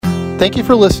Thank you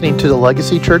for listening to the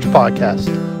Legacy Church podcast.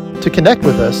 To connect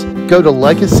with us, go to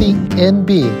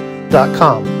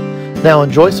legacynb.com. Now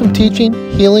enjoy some teaching,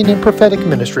 healing, and prophetic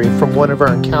ministry from one of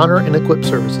our Encounter and Equip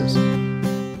services.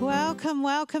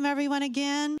 Welcome everyone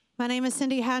again. My name is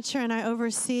Cindy Hatcher, and I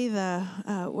oversee the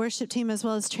worship team as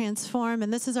well as Transform.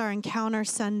 And this is our Encounter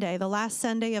Sunday, the last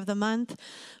Sunday of the month.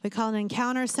 We call it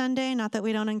Encounter Sunday, not that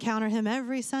we don't encounter him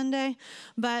every Sunday,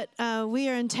 but we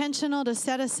are intentional to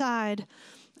set aside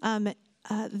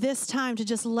this time to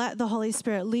just let the Holy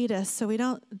Spirit lead us. So we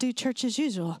don't do church as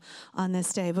usual on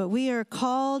this day, but we are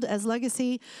called as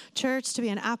Legacy Church to be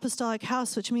an apostolic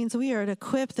house, which means we are to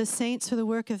equip the saints for the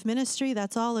work of ministry.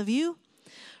 That's all of you.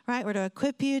 Right, we're to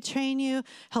equip you, train you,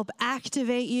 help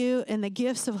activate you in the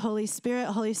gifts of Holy Spirit.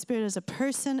 Holy Spirit is a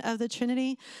person of the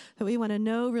Trinity that we want to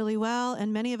know really well,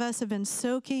 and many of us have been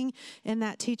soaking in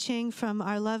that teaching from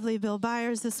our lovely Bill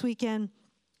Byers this weekend.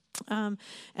 And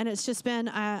it's just been,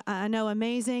 I know,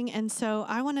 amazing. And so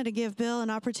I wanted to give Bill an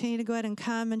opportunity to go ahead and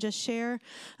come and just share,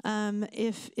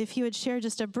 if he would share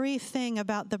just a brief thing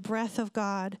about the breath of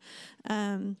God.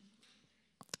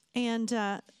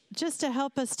 Just to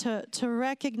help us to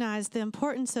recognize the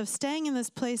importance of staying in this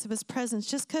place of his presence.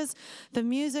 Just because the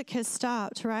music has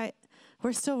stopped, right?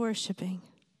 We're still worshiping,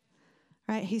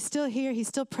 right? He's still here. He's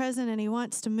still present, and he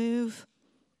wants to move.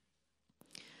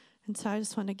 And so I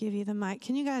just want to give you the mic.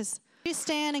 Can you guys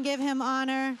stand and give him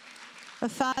honor, the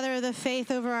Father of the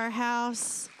faith over our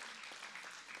house?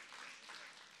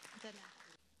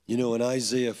 You know, in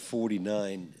Isaiah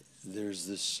 49, there's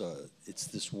this, it's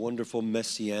this wonderful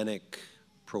messianic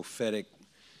prophetic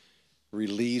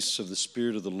release of the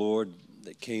Spirit of the Lord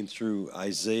that came through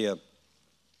Isaiah.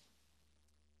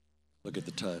 Look at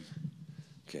the time.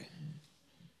 Okay.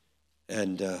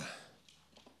 And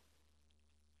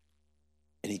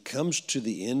he comes to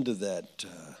the end of that,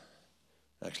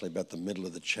 actually about the middle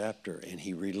of the chapter, and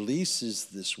he releases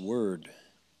this word.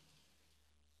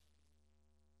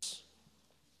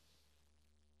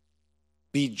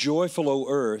 Be joyful, O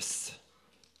earth,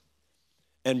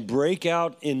 and break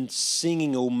out in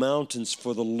singing, O mountains,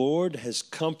 for the Lord has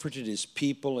comforted his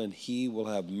people, and he will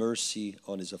have mercy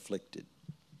on his afflicted.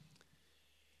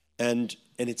 And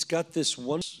it's got this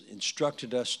one,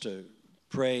 instructed us to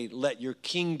pray, let your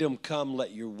kingdom come,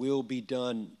 let your will be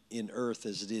done in earth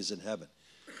as it is in heaven.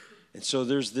 And so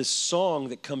there's this song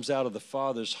that comes out of the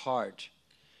Father's heart,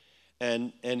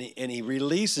 and he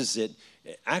releases it.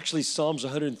 Actually, Psalms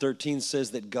 113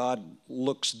 says that God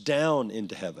looks down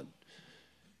into heaven.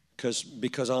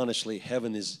 Because honestly,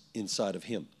 heaven is inside of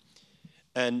him.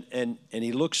 And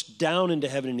he looks down into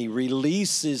heaven and he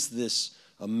releases this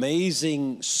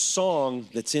amazing song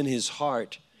that's in his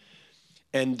heart.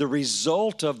 And the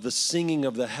result of the singing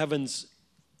of the heavens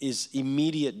is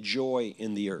immediate joy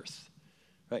in the earth.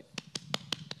 Right?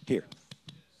 Here.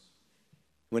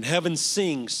 When heaven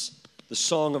sings, the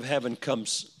song of heaven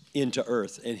comes into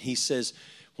earth. And he says,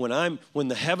 when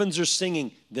the heavens are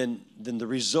singing, then the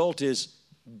result is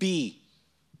be,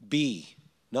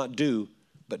 not do,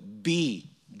 but be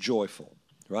joyful,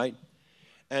 right?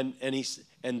 And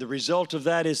the result of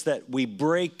that is that we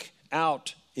break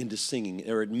out into singing,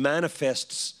 or it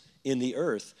manifests in the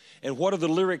earth. And what are the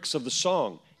lyrics of the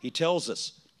song? He tells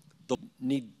us,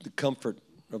 need the comfort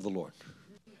of the Lord.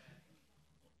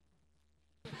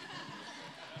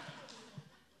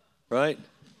 Right?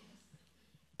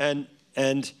 And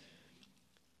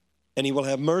he will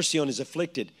have mercy on his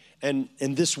afflicted. And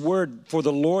this word, for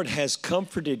the Lord has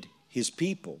comforted his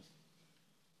people.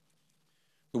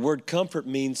 The word comfort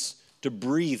means to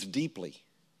breathe deeply.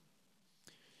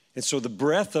 And so the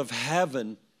breath of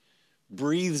heaven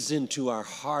breathes into our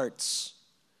hearts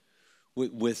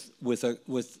with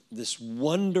this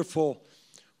wonderful,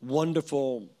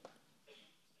 wonderful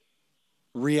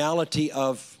reality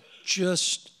of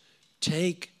just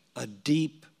take a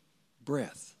deep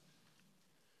breath.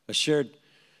 I shared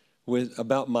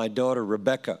about my daughter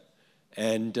Rebecca,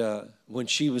 and when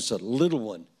she was a little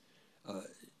one,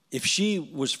 if she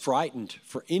was frightened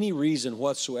for any reason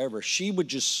whatsoever, she would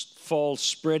just fall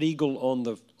spread eagle on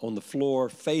the floor,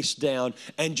 face down,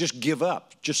 and just give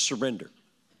up, just surrender.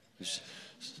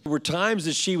 There were times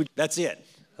that she would, that's it,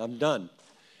 I'm done,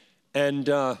 and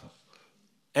there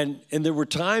were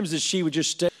times that she would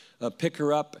just pick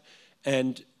her up,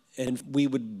 and we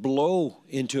would blow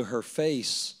into her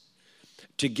face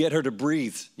to get her to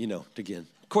breathe, again.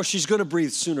 Of course, she's going to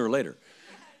breathe sooner or later.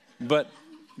 But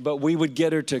we would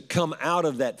get her to come out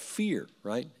of that fear,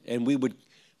 right? And we would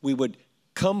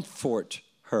comfort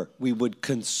her. We would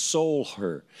console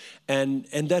her. And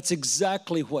that's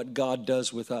exactly what God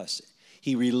does with us.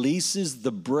 He releases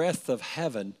the breath of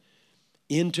heaven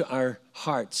into our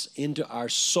hearts, into our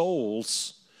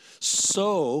souls,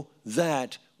 so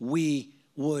that we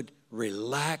would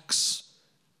relax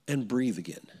and breathe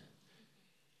again.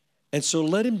 And so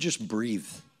let him just breathe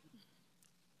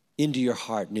into your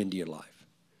heart and into your life.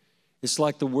 It's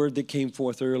like the word that came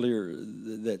forth earlier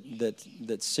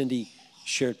that Cindy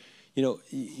shared. You know,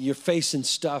 you're facing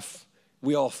stuff.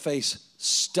 We all face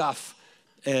stuff.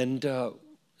 And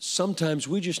sometimes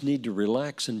we just need to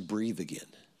relax and breathe again,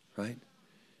 right?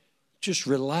 Just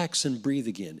relax and breathe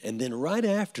again. And then right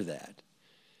after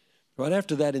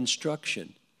that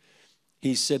instruction,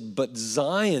 he said, but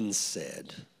Zion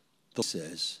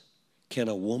says, can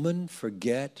a woman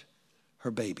forget her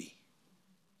baby?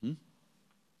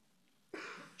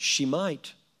 She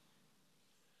might.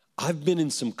 I've been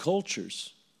in some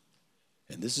cultures,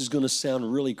 and this is going to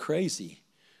sound really crazy,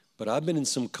 but I've been in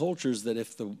some cultures that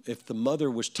if the mother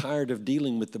was tired of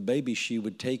dealing with the baby, she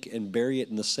would take and bury it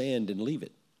in the sand and leave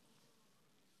it.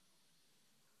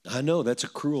 I know that's a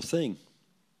cruel thing.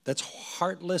 That's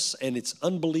heartless and it's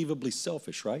unbelievably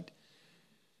selfish, right?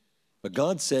 But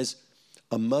God says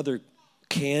a mother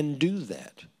can do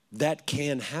that. That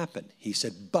can happen. He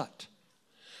said, but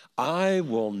I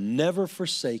will never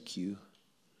forsake you,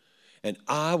 and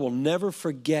I will never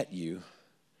forget you,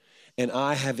 and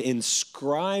I have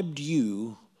inscribed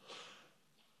you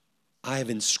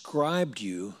in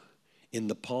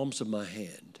the palms of my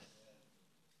hand.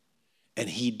 And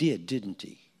he did, didn't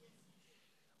he?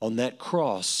 On that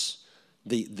cross,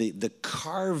 the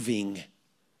carving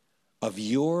of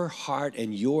your heart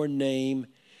and your name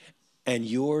and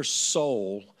your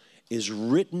soul is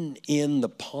written in the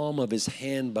palm of his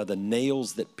hand by the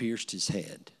nails that pierced his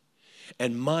hand.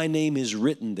 And my name is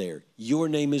written there. Your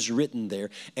name is written there.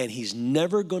 And he's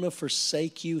never going to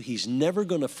forsake you. He's never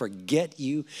going to forget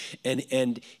you.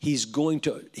 And he's going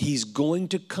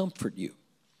to comfort you.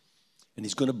 And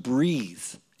he's going to breathe.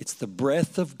 It's the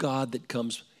breath of God that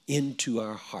comes into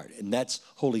our heart. And that's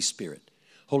Holy Spirit.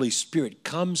 Holy Spirit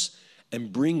comes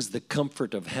and brings the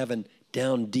comfort of heaven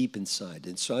down deep inside.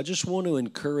 And so I just want to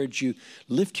encourage you,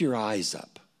 lift your eyes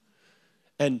up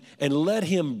and let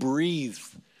him breathe.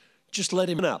 Just let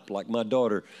him up. Like my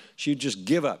daughter, she'd just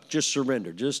give up, just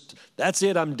surrender. Just, that's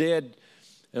it, I'm dead.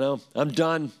 You know, I'm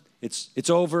done. It's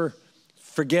over.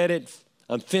 Forget it.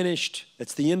 I'm finished.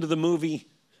 It's the end of the movie.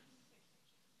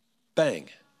 Bang.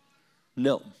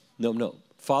 No.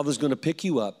 Father's going to pick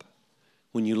you up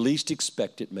when you least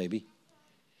expect it, maybe.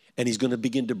 And he's going to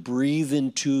begin to breathe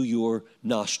into your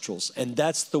nostrils. And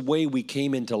that's the way we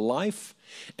came into life.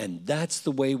 And that's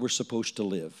the way we're supposed to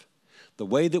live. The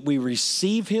way that we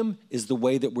receive him is the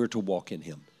way that we're to walk in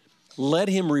him. Let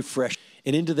him refresh.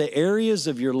 And into the areas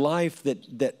of your life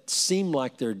that seem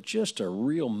like they're just a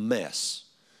real mess.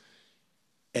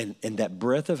 And that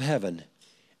breath of heaven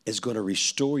is going to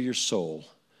restore your soul.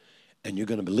 And you're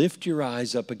going to lift your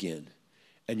eyes up again.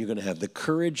 And you're going to have the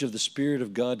courage of the Spirit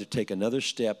of God to take another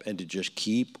step and to just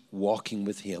keep walking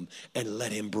with him and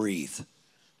let him breathe.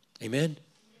 Amen?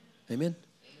 Amen?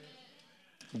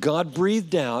 God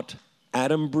breathed out,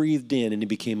 Adam breathed in, and he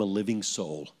became a living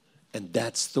soul. And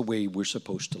that's the way we're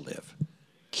supposed to live.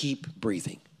 Keep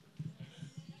breathing.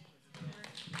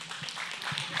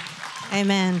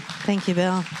 Amen. Thank you,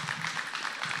 Bill.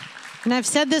 And I've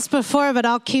said this before, but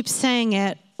I'll keep saying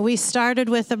it. We started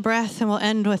with a breath and we'll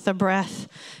end with a breath,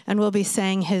 and we'll be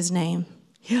saying his name.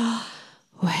 Yahweh.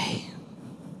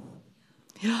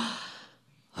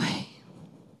 Yahweh.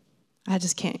 I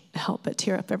just can't help but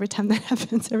tear up every time that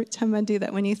happens, every time I do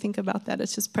that. When you think about that,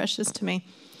 it's just precious to me.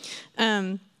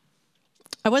 I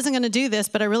wasn't going to do this,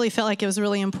 but I really felt like it was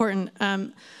really important.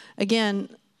 Again,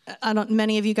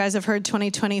 many of you guys have heard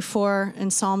 2024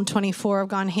 and Psalm 24 have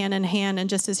gone hand in hand. And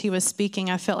just as he was speaking,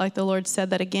 I felt like the Lord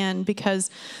said that again, because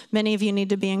many of you need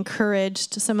to be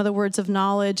encouraged. Some of the words of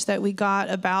knowledge that we got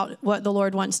about what the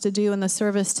Lord wants to do in the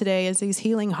service today is he's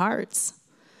healing hearts.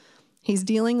 He's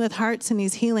dealing with hearts and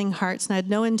he's healing hearts. And I had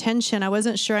no intention. I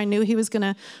wasn't sure. I knew he was going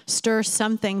to stir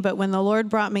something. But when the Lord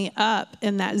brought me up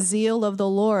in that zeal of the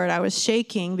Lord, I was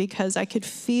shaking because I could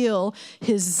feel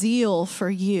his zeal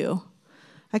for you.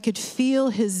 I could feel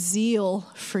his zeal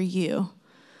for you.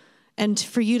 And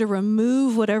for you to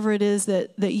remove whatever it is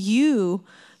that you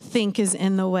think is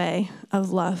in the way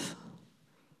of love.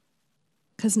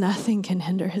 Because nothing can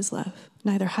hinder his love.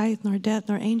 Neither height, nor depth,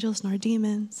 nor angels, nor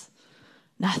demons.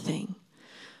 Nothing.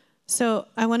 So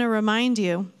I want to remind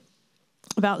you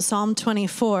about Psalm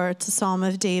 24. It's a psalm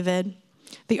of David.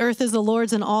 The earth is the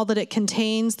Lord's and all that it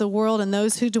contains, the world and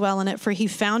those who dwell in it. For he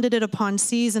founded it upon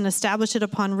seas and established it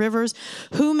upon rivers.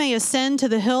 Who may ascend to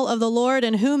the hill of the Lord,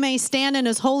 and who may stand in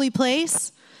his holy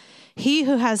place? He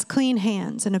who has clean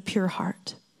hands and a pure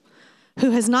heart,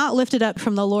 who has not lifted up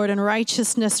from the Lord in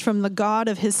righteousness from the God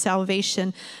of his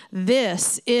salvation.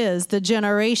 This is the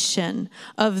generation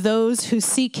of those who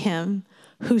seek him,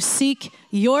 who seek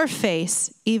your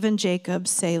face, even Jacob,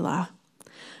 Selah.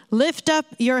 Lift up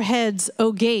your heads,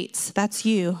 O gates, that's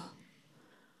you,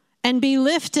 and be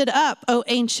lifted up, O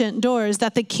ancient doors,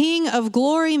 that the King of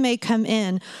glory may come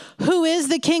in. Who is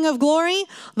the King of glory?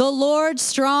 The Lord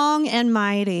strong and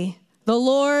mighty, the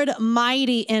Lord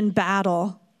mighty in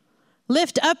battle.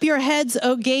 Lift up your heads,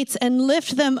 O gates, and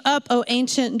lift them up, O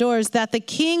ancient doors, that the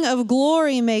King of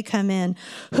glory may come in.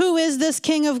 Who is this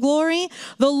King of glory?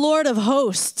 The Lord of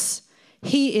hosts.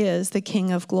 He is the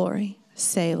King of glory.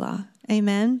 Selah.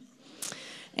 Amen.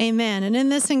 Amen. And in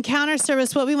this encounter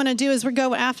service, what we want to do is we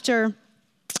go after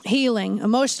healing,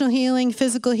 emotional healing,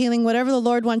 physical healing, whatever the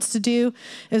Lord wants to do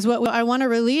is what I want to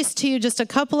release to you. Just a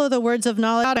couple of the words of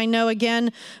knowledge. I know,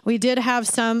 again, we did have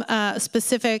some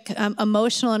specific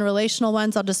emotional and relational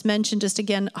ones. I'll just mention just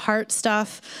again, heart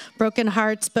stuff, broken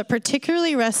hearts, but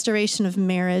particularly restoration of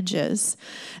marriages.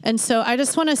 And so I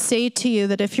just want to say to you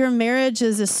that if your marriage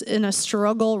is in a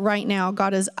struggle right now,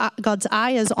 God's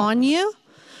eye is on you.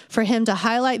 For him to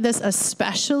highlight this,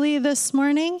 especially this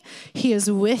morning. He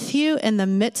is with you in the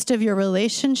midst of your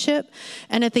relationship.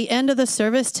 And at the end of the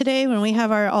service today, when we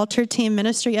have our altar team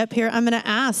ministry up here, I'm going to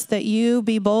ask that you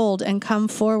be bold and come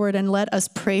forward and let us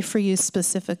pray for you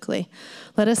specifically.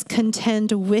 Let us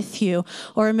contend with you.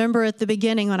 Or remember at the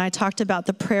beginning when I talked about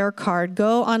the prayer card,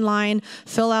 go online,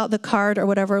 fill out the card or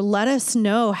whatever. Let us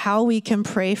know how we can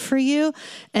pray for you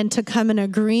and to come in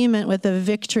agreement with the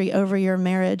victory over your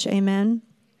marriage. Amen.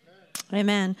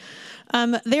 Amen.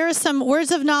 There are some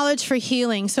words of knowledge for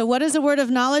healing. So what is a word of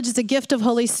knowledge? It's a gift of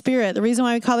Holy Spirit. The reason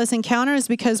why we call this encounter is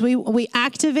because we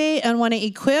activate and want to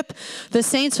equip the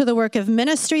saints for the work of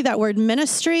ministry. That word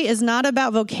ministry is not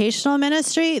about vocational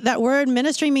ministry. That word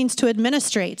ministry means to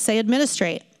administrate. Say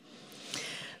administrate.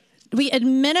 We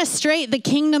administrate the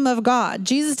kingdom of God.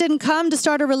 Jesus didn't come to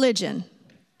start a religion.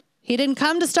 He didn't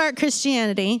come to start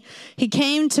Christianity. He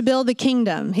came to build the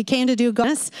kingdom. He came to do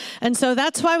goodness. And so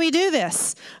that's why we do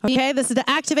this. Okay, this is to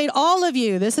activate all of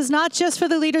you. This is not just for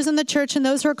the leaders in the church and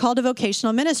those who are called to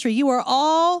vocational ministry. You are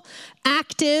all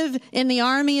active in the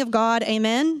army of God.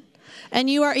 Amen. And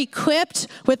you are equipped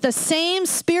with the same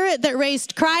spirit that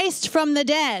raised Christ from the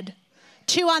dead.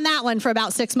 Chew on that one for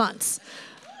about 6 months.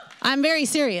 I'm very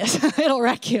serious. It'll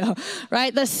wreck you,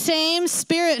 right? The same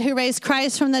spirit who raised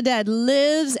Christ from the dead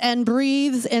lives and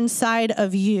breathes inside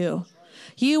of you.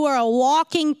 You are a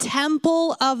walking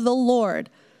temple of the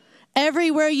Lord.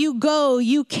 Everywhere you go,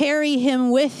 you carry him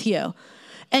with you.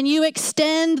 And you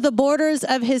extend the borders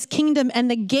of his kingdom and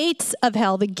the gates of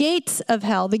hell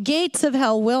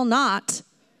will not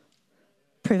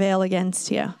prevail against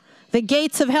you. The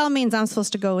gates of hell means I'm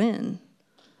supposed to go in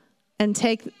and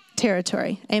take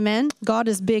territory. Amen. God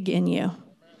is big in you.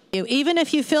 Even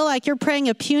if you feel like you're praying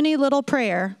a puny little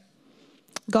prayer,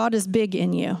 God is big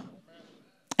in you.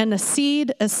 And a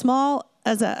seed as small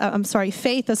as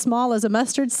faith as small as a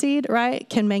mustard seed, right,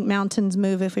 can make mountains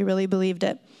move if we really believed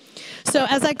it. So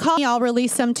as I call you, I'll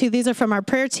release some too. These are from our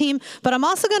prayer team. But I'm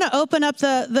also going to open up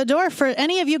the door for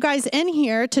any of you guys in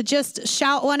here to just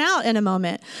shout one out in a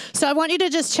moment. So I want you to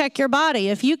just check your body.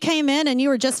 If you came in and you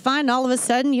were just fine, all of a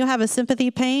sudden you have a sympathy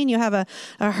pain, you have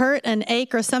a hurt, an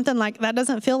ache, or something like that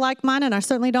doesn't feel like mine, and I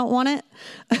certainly don't want it,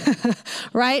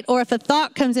 right? Or if a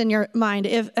thought comes in your mind,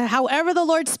 if however the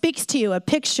Lord speaks to you, a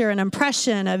picture, an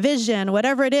impression, a vision,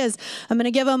 whatever it is, I'm going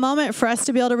to give a moment for us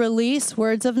to be able to release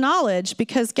words of knowledge,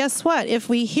 because guess what? If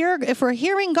we're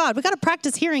hearing God, we got to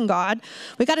practice hearing God.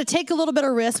 We got to take a little bit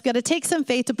of risk. We got to take some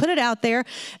faith to put it out there.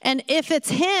 And if it's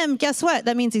him, guess what?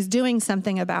 That means he's doing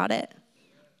something about it,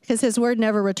 because his word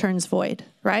never returns void,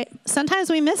 right? Sometimes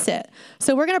we miss it.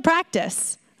 So we're going to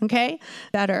practice, okay?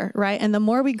 Better, right? And the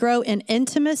more we grow in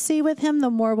intimacy with him, the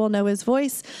more we'll know his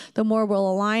voice, the more we'll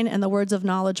align, and the words of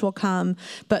knowledge will come.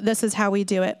 But this is how we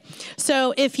do it.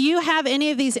 So if you have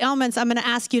any of these ailments, I'm going to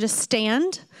ask you to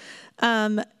stand.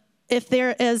 If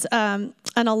there is an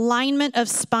alignment of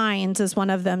spines is one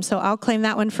of them. So I'll claim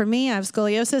that one for me. I have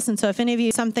scoliosis. And so if any of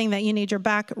you something that you need your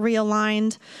back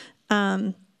realigned,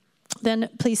 then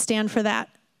please stand for that.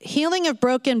 Healing of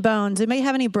broken bones. Anybody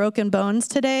have any broken bones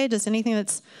today? Just anything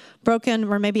that's broken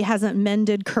or maybe hasn't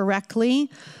mended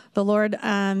correctly? The Lord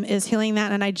is healing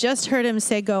that. And I just heard him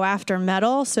say go after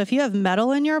metal. So if you have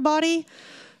metal in your body,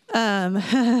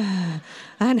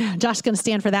 I know, Josh's going to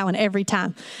stand for that one every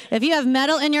time. If you have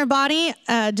metal in your body,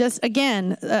 just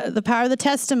again, the power of the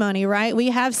testimony, right? We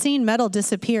have seen metal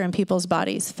disappear in people's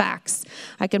bodies, facts.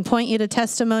 I can point you to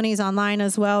testimonies online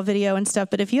as well, video and stuff.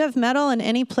 But if you have metal in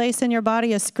any place in your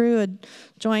body, a screw, a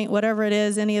joint, whatever it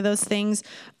is, any of those things,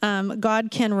 God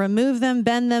can remove them,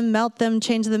 bend them, melt them,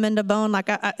 change them into bone. Like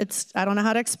I don't know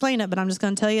how to explain it, but I'm just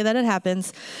going to tell you that it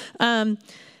happens.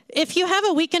 If you have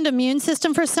a weakened immune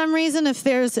system for some reason,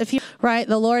 the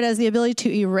Lord has the ability to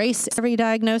erase every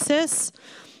diagnosis.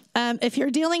 If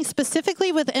you're dealing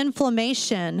specifically with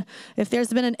inflammation, if there's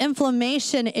been an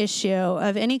inflammation issue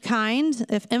of any kind,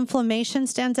 if inflammation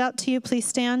stands out to you, please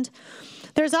stand.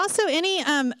 There's also any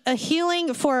a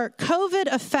healing for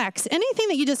COVID effects, anything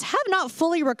that you just have not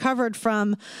fully recovered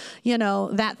from,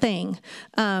 that thing.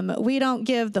 We don't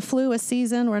give the flu a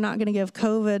season. We're not going to give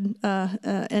COVID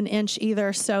an inch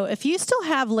either. So if you still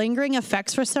have lingering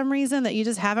effects for some reason that you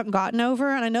just haven't gotten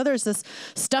over, and I know there's this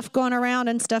stuff going around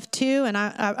and stuff too, and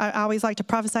I always like to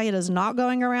prophesy it is not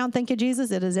going around. Thank you,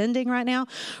 Jesus. It is ending right now,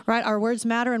 right? Our words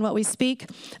matter in what we speak.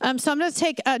 So I'm going to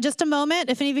take just a moment.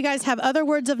 If any of you guys have other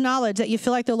words of knowledge that you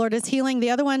feel like the Lord is healing.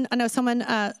 The other one, I know someone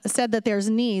said that there's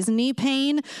knee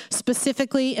pain,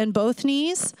 specifically in both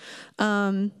knees.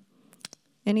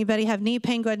 Anybody have knee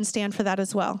pain? Go ahead and stand for that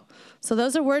as well. So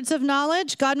those are words of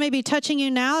knowledge. God may be touching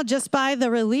you now just by the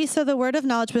release of the word of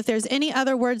knowledge, but if there's any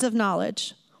other words of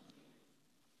knowledge,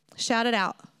 shout it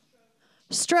out.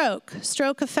 Stroke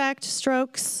effect,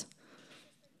 strokes.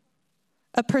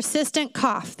 A persistent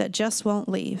cough that just won't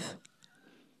leave.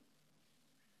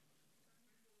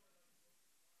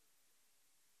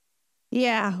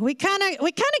 Yeah, we kind of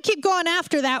keep going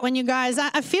after that one, you guys.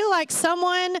 I feel like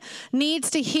someone needs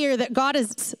to hear that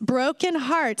God's broken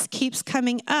hearts keeps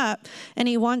coming up, and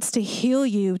he wants to heal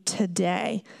you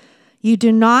today. You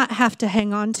do not have to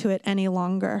hang on to it any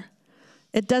longer.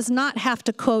 It does not have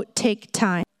to, quote, take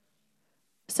time.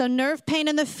 So nerve pain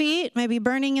in the feet, maybe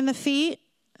burning in the feet,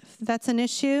 if that's an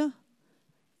issue.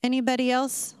 Anybody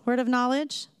else? Word of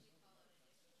knowledge?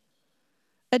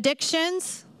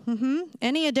 Addictions.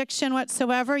 Any addiction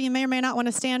whatsoever. You may or may not want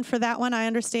to stand for that one. I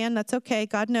understand. That's okay.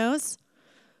 God knows.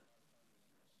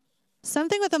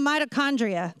 Something with the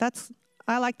mitochondria.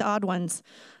 I like the odd ones.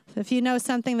 If you know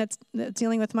something that's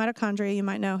dealing with mitochondria, you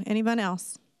might know. Anyone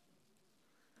else?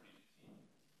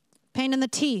 Pain in the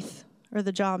teeth or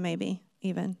the jaw, maybe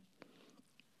even.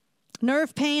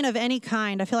 Nerve pain of any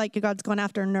kind. I feel like God's going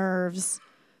after nerves.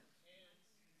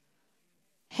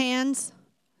 Hands.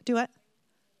 Do what?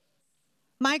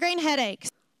 Migraine headaches.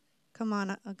 Come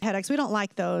on, headaches. We don't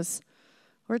like those.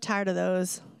 We're tired of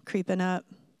those creeping up.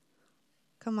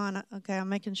 Come on. Okay, I'm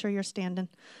making sure you're standing.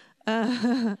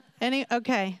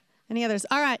 Any others?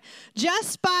 All right.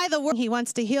 Just by the word, he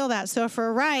wants to heal that. So if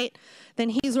we're right, then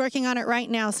he's working on it right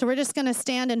now. So we're just going to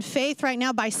stand in faith right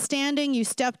now. By standing, you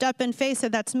stepped up in faith,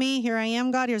 said, that's me. Here I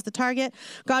am, God. Here's the target.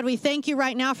 God, we thank you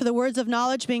right now for the words of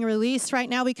knowledge being released right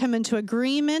now. We come into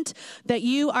agreement that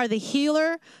you are the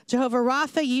healer. Jehovah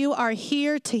Rapha, you are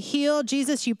here to heal.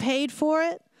 Jesus, you paid for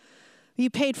it. You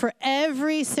paid for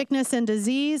every sickness and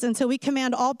disease, and so we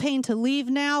command all pain to leave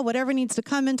now. Whatever needs to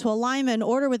come into alignment and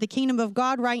order with the kingdom of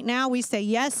God right now, we say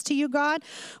yes to you, God.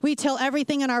 We tell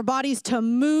everything in our bodies to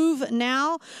move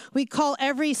now. We call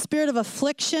every spirit of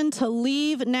affliction to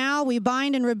leave now. We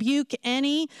bind and rebuke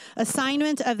any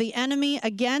assignment of the enemy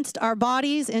against our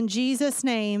bodies in Jesus'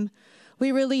 name.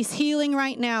 We release healing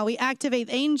right now. We activate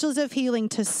angels of healing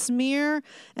to smear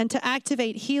and to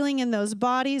activate healing in those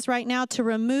bodies right now, to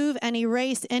remove and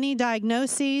erase any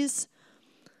diagnoses.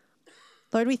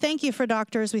 Lord, we thank you for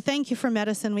doctors. We thank you for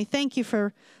medicine. We thank you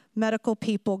for medical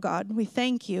people, God. We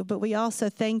thank you, but we also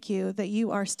thank you that you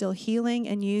are still healing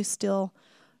and you still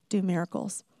do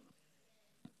miracles.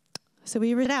 So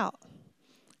we read it out.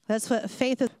 That's what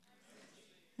faith is.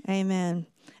 Amen.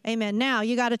 Amen. Now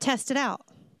you got to test it out.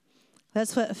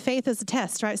 That's what faith is, a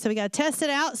test, right? So we got to test it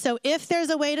out. So if there's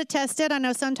a way to test it, I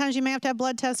know sometimes you may have to have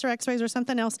blood tests or x-rays or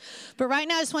something else, but right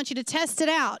now I just want you to test it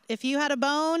out. If you had a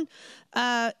bone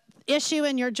issue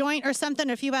in your joint or something,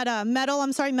 or if you had a metal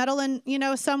in,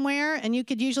 somewhere, and you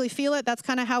could usually feel it, that's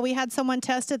kind of how we had someone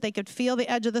test it. They could feel the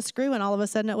edge of the screw, and all of a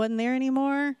sudden it wasn't there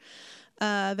anymore.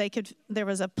 There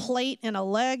was a plate in a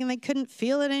leg and they couldn't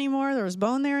feel it anymore. There was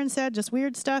bone there instead, just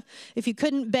weird stuff. If you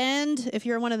couldn't bend, if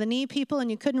you're one of the knee people and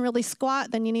you couldn't really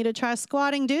squat, then you need to try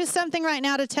squatting. Do something right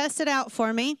now to test it out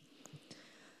for me.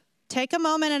 Take a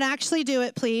moment and actually do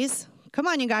it, please. Come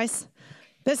on, you guys.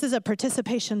 This is a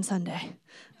participation Sunday,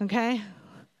 okay?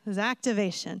 This is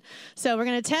activation. So we're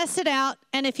going to test it out.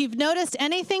 And if you've noticed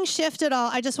anything shift at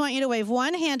all, I just want you to wave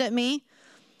one hand at me.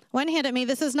 One hand at me.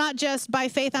 This is not just by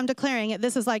faith I'm declaring it.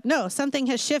 This is like, no, something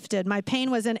has shifted. My pain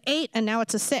was an 8 and now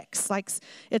it's a 6. Like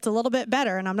it's a little bit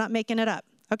better and I'm not making it up.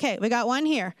 Okay, we got 1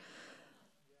 here.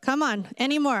 Come on,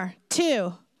 any more?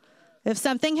 2. If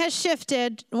something has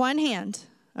shifted, 1 hand.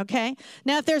 Okay.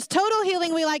 Now, if there's total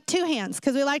healing, we like 2 hands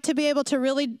because we like to be able to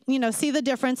really, see the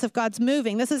difference if God's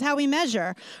moving. This is how we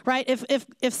measure, right?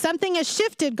 If something has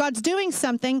shifted, God's doing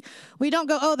something, we don't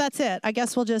go, oh, that's it. I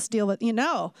guess we'll just deal with,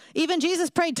 Even Jesus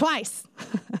prayed twice.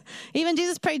 Even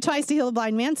Jesus prayed twice to heal a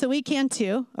blind man, so we can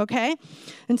too, okay?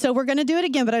 And so we're going to do it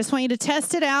again, but I just want you to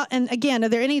test it out. And again, are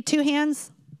there any 2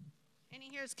 hands? Any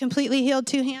here is completely healed,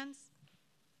 2 hands?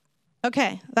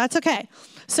 Okay, that's okay.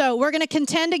 So we're going to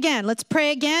contend again. Let's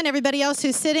pray again. Everybody else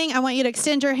who's sitting, I want you to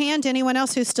extend your hand to anyone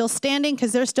else who's still standing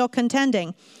because they're still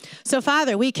contending. So,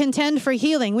 Father, we contend for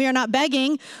healing. We are not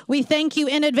begging. We thank you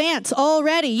in advance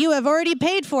already. You have already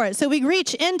paid for it. So we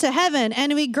reach into heaven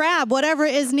and we grab whatever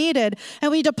is needed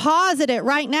and we deposit it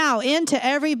right now into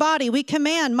every body. We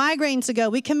command migraines to go.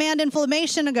 We command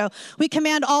inflammation to go. We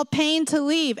command all pain to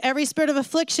leave, every spirit of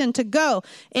affliction to go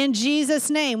in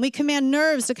Jesus' name. We command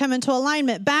nerves to come into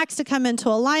alignment, backs to come into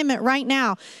alignment right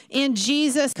now. In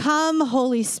Jesus, come,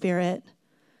 Holy Spirit.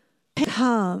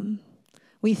 Come.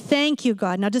 We thank you,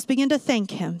 God. Now just begin to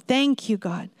thank him. Thank you,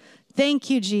 God. Thank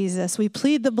you, Jesus. We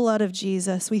plead the blood of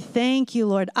Jesus. We thank you,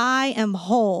 Lord. I am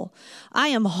whole. I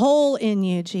am whole in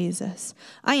you, Jesus.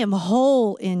 I am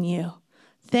whole in you.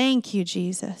 Thank you,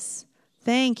 Jesus.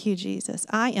 Thank you, Jesus.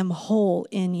 I am whole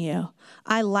in you.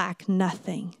 I lack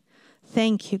nothing.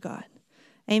 Thank you, God.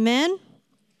 Amen.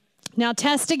 Now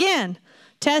test again.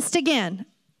 Test again.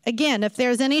 Again, if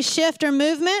there's any shift or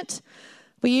movement,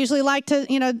 we usually like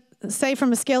to, say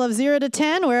from a scale of 0 to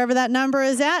 10, wherever that number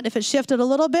is at. If it shifted a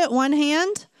little bit, 1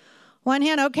 hand. 1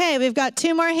 hand. Okay, we've got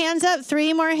 2 more hands up,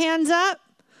 3 more hands up,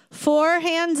 4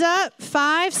 hands up,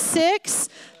 5, 6.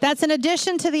 That's in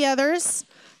addition to the others.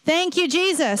 Thank you,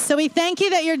 Jesus. So we thank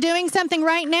you that you're doing something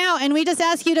right now, and we just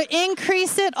ask you to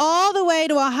increase it all the way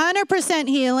to 100%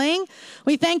 healing.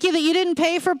 We thank you that you didn't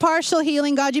pay for partial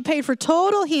healing. God, you paid for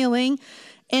total healing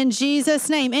in Jesus'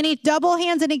 name. Any double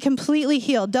hands, any completely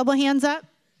healed? Double hands up?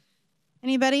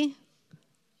 Anybody?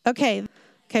 Okay,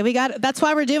 we got it. That's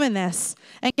why we're doing this.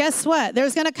 And guess what?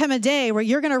 There's going to come a day where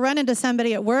you're going to run into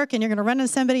somebody at work and you're going to run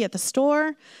into somebody at the store.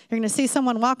 You're going to see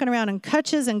someone walking around in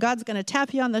crutches and God's going to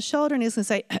tap you on the shoulder and he's going to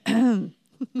say, and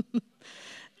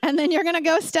then you're going to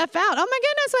go step out. Oh my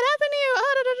goodness, what happened to you?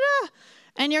 Oh, da, da, da.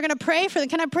 And you're going to pray for them.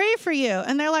 Can I pray for you?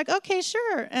 And they're like, okay,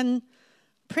 sure. And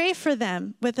pray for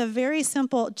them with a very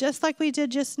simple, just like we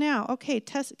did just now. Okay,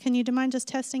 can you mind just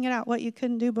testing it out, what you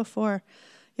couldn't do before?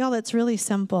 Y'all, it's really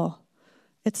simple.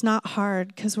 It's not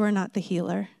hard because we're not the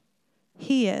healer.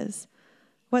 He is.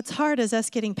 What's hard is us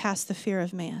getting past the fear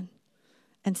of man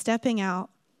and stepping out.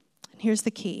 And here's the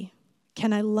key.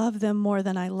 Can I love them more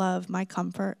than I love my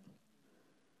comfort?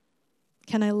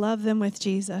 Can I love them with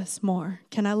Jesus more?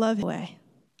 Can I love him away?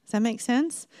 Does that make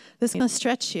sense? This is going to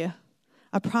stretch you.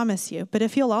 I promise you. But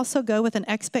if you'll also go with an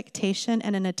expectation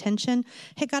and an attention,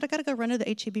 hey, God, I got to go run to the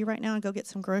H-E-B right now and go get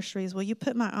some groceries. Will you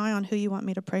put my eye on who you want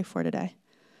me to pray for today?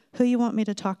 Who you want me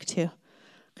to talk to?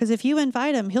 Because if you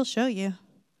invite him, he'll show you.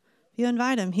 If you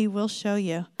invite him, he will show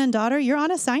you. And daughter, you're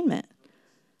on assignment.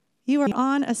 You are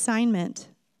on assignment.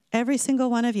 Every single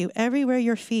one of you, everywhere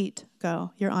your feet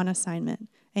go, you're on assignment.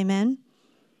 Amen?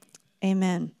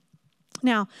 Amen.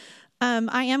 Now,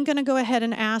 I am going to go ahead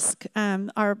and ask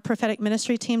our prophetic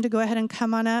ministry team to go ahead and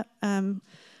come on up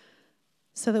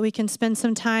so that we can spend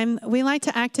some time. We like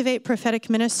to activate prophetic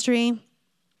ministry.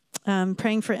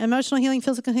 Praying for emotional healing,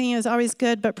 physical healing is always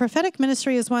good, but prophetic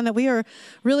ministry is one that we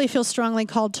really feel strongly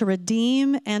called to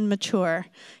redeem and mature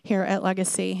here at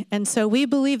Legacy. And so we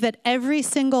believe that every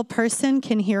single person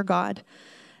can hear God.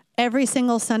 Every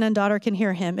single son and daughter can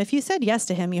hear him. If you said yes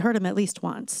to him, you heard him at least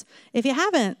once. If you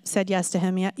haven't said yes to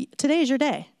him yet, today is your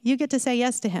day. You get to say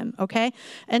yes to him, okay?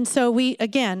 And so I'm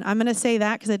going to say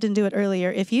that because I didn't do it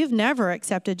earlier. If you've never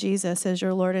accepted Jesus as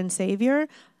your Lord and Savior,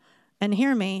 and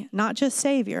hear me, not just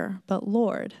Savior, but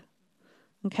Lord,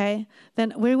 okay?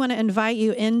 Then we want to invite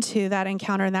you into that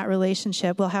encounter and that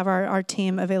relationship. We'll have our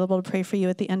team available to pray for you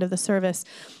at the end of the service.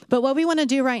 But what we want to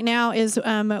do right now is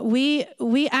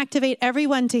we activate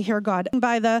everyone to hear God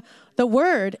by the The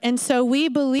Word. And so we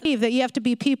believe that you have to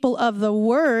be people of the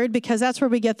Word because that's where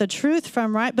we get the truth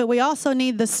from, right? But we also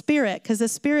need the Spirit because the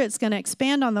Spirit's going to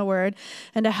expand on the Word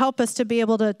and to help us to be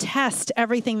able to test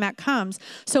everything that comes.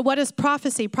 So what is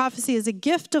prophecy? Prophecy is a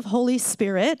gift of Holy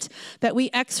Spirit that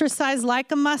we exercise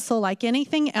like a muscle, like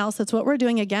anything else. That's what we're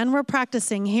doing. Again, we're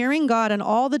practicing hearing God and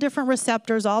all the different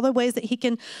receptors, all the ways that he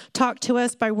can talk to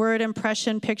us by word,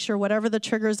 impression, picture, whatever the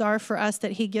triggers are for us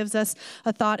that he gives us,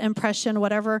 a thought, impression,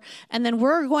 whatever. And then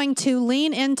we're going to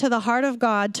lean into the heart of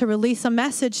God to release a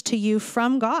message to you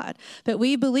from God that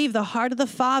we believe the heart of the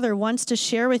Father wants to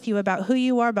share with you about who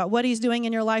you are, about what he's doing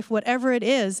in your life, whatever it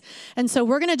is. And so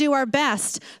we're going to do our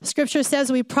best. Scripture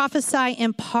says we prophesy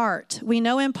in part. We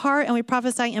know in part and we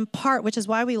prophesy in part, which is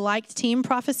why we like team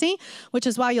prophecy, which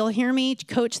is why you'll hear me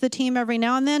coach the team every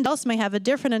now and then. Else may have a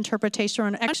different interpretation or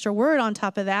an extra word on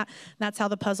top of that. And that's how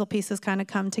the puzzle pieces kind of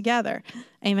come together.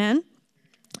 Amen.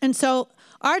 And so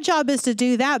our job is to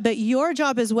do that, but your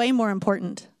job is way more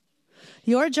important.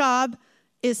 Your job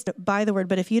is to buy the word,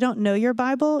 but if you don't know your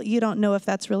Bible, you don't know if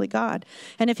that's really God.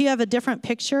 And if you have a different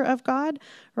picture of God,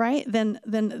 right, then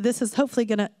this is hopefully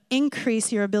going to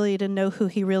increase your ability to know who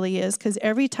he really is, because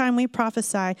every time we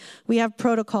prophesy, we have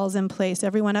protocols in place.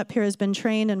 Everyone up here has been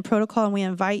trained in protocol, and we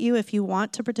invite you, if you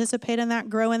want to participate in that,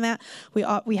 grow in that.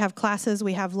 We have classes,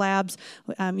 we have labs.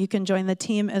 You can join the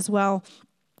team as well.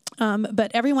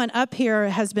 But everyone up here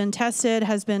has been tested,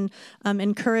 has been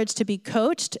encouraged to be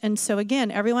coached. And so,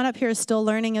 again, everyone up here is still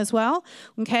learning as well,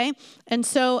 okay? And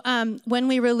so when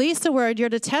we release the word, you're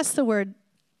to test the word.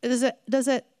 Does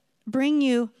it bring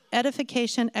you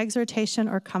edification, exhortation,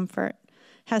 or comfort?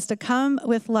 Has to come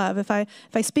with love. If I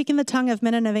speak in the tongue of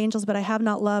men and of angels, but I have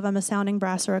not love, I'm a sounding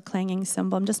brass or a clanging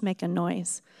cymbal. I'm just making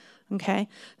noise, okay?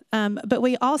 But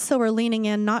we also are leaning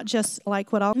in, not just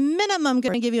like what I'll minimum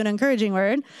going to give you an encouraging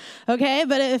word, okay?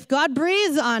 But if God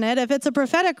breathes on it, if it's a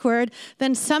prophetic word,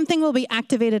 then something will be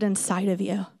activated inside of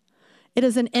you. It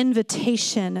is an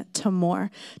invitation to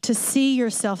more, to see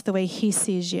yourself the way he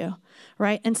sees you,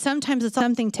 right? And sometimes it's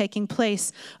something taking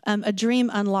place, a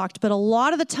dream unlocked. But a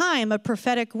lot of the time, a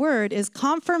prophetic word is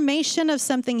confirmation of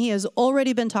something he has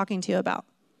already been talking to you about.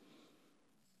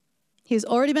 He's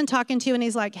already been talking to you, and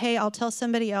he's like, hey, I'll tell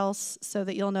somebody else so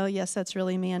that you'll know, yes, that's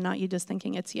really me and not you just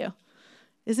thinking it's you.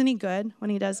 Isn't he good when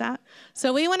he does that?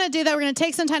 So we want to do that. We're going to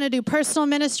take some time to do personal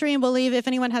ministry, and we'll leave. If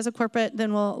anyone has a corporate,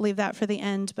 then we'll leave that for the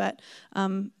end. But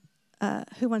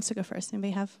who wants to go first?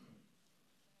 Anybody have?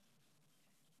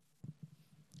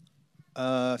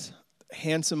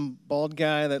 Handsome, bald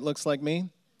guy that looks like me,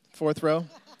 fourth row.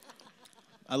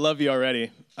 I love you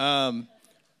already.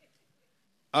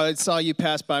 I saw you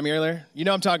pass by me earlier. You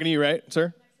know I'm talking to you, right,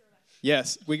 sir?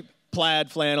 Yes.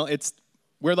 Plaid, flannel.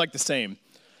 We're like the same.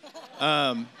 In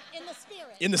the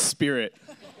spirit. In the spirit.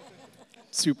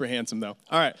 Super handsome, though.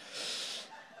 All right.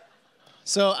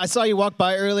 So I saw you walk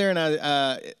by earlier, and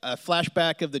a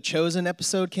flashback of the Chosen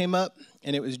episode came up,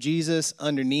 and it was Jesus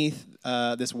underneath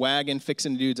this wagon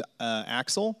fixing a dude's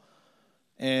axle.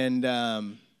 And I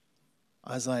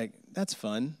was like, that's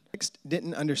fun.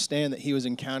 Didn't understand that he was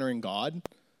encountering God.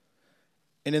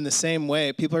 And in the same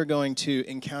way, people are going to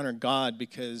encounter God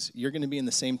because you're going to be in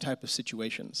the same type of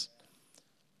situations.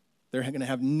 They're going to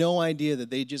have no idea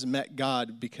that they just met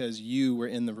God because you were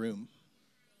in the room.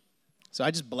 So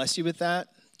I just bless you with that,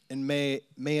 and may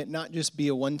it not just be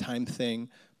a one-time thing,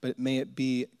 but may it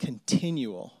be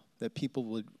continual, that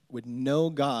people would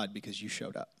know God because you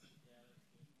showed up.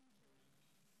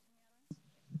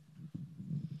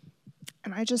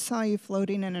 And I just saw you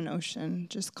floating in an ocean,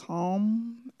 just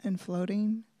calm and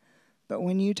floating. But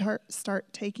when you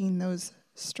start taking those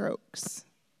strokes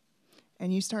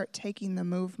and you start taking the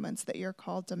movements that you're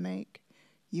called to make,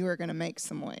 you are going to make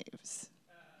some waves.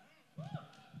 Come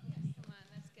on,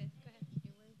 that's good. Go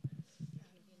ahead.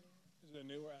 Is it a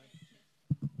new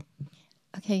word?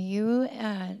 Okay, you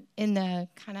in the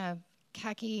kind of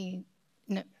khaki,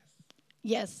 no,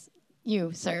 yes,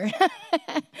 you, sir.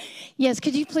 Yes,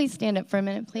 could you please stand up for a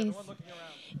minute, please?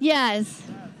 Yes.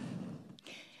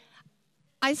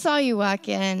 I saw you walk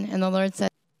in, and the Lord said,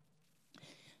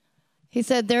 he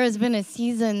said, there has been a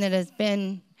season that has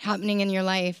been happening in your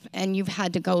life, and you've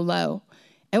had to go low.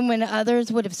 And when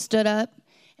others would have stood up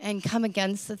and come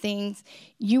against the things,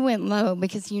 you went low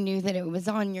because you knew that it was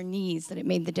on your knees that it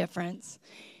made the difference.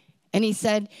 And he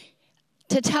said,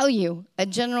 to tell you, a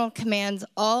general commands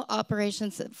all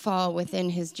operations that fall within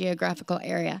his geographical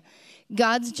area.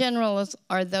 God's generals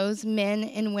are those men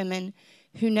and women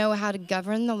who know how to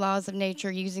govern the laws of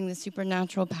nature using the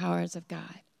supernatural powers of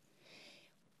God.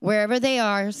 Wherever they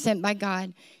are, sent by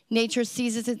God, nature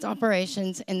ceases its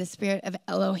operations and the spirit of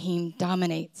Elohim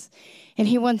dominates. And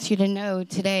he wants you to know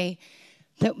today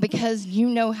that because you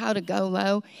know how to go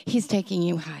low, he's taking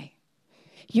you high.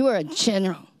 You are a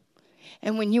general.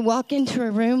 And when you walk into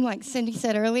a room, like Cindy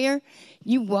said earlier,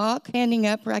 you walk standing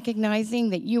up, recognizing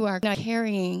that you are not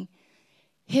carrying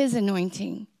his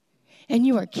anointing, and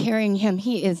you are carrying him.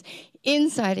 He is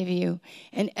inside of you,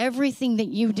 and everything that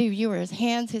you do, you are his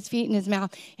hands, his feet, and his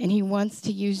mouth, and he wants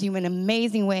to use you in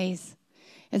amazing ways.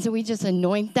 And so we just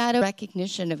anoint that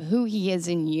recognition of who he is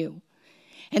in you,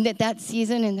 and that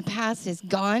season in the past is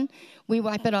gone. We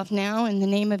wipe it off now in the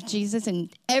name of Jesus,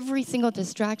 and every single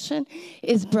distraction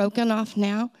is broken off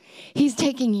now. He's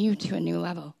taking you to a new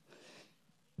level.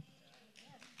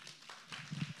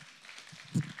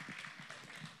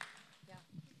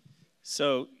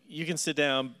 So you can sit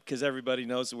down because everybody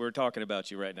knows that we're talking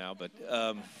about you right now. But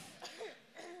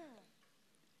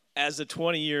as a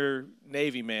 20-year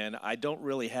Navy man, I don't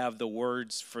really have the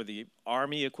words for the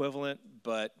Army equivalent,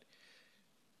 but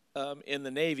in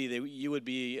the Navy, you would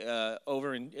be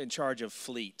over in charge of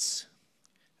fleets.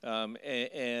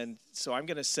 And so I'm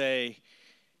going to say,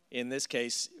 in this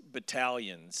case,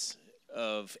 battalions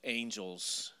of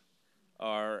angels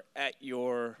are at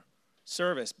your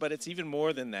service. But it's even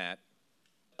more than that.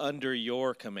 Under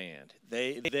your command.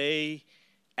 They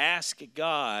ask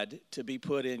God to be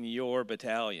put in your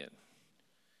battalion.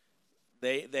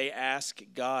 They ask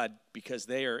God because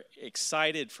they are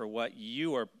excited for what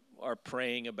you are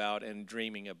praying about and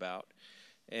dreaming about.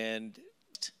 And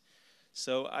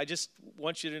so I just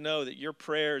want you to know that your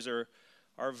prayers are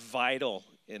vital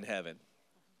in heaven.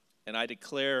 And I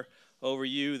declare over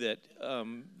you that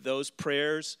those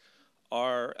prayers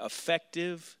are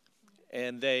effective,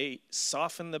 and they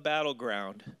soften the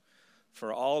battleground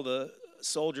for all the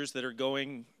soldiers that are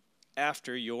going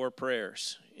after your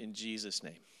prayers in Jesus'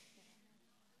 name.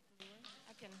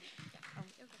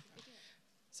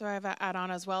 So I have an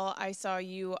add-on as well. I saw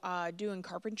you doing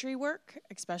carpentry work,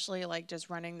 especially like just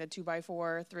running the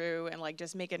 2x4 through and like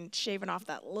just shaving off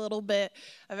that little bit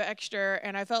of extra.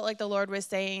 And I felt like the Lord was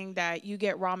saying that you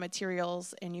get raw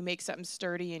materials and you make something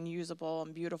sturdy and usable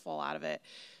and beautiful out of it.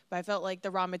 But I felt like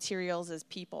the raw materials is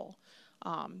people,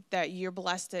 that you're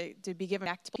blessed to be given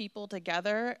back to people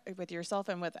together with yourself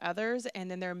and with others,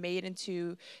 and then they're made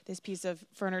into this piece of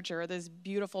furniture, this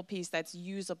beautiful piece that's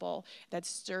usable, that's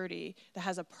sturdy, that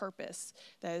has a purpose,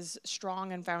 that is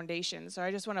strong and foundation. So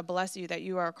I just want to bless you that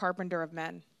you are a carpenter of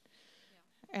men.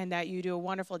 And that you do a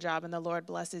wonderful job, and the Lord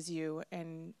blesses you,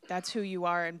 and that's who you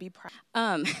are, and be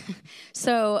proud.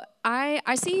 So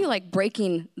I see you like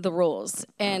breaking the rules,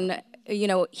 and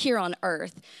here on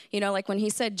earth, like when he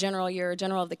said general, you're a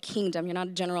general of the kingdom, you're not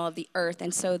a general of the earth.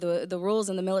 And so the rules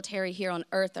in the military here on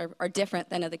earth are different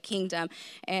than of the kingdom.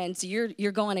 And so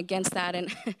you're going against that.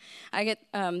 And I get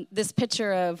this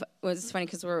picture of, it's funny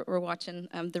because we're watching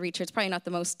The Reacher. It's probably not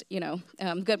the most,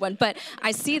 good one, but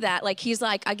I see that, like, he's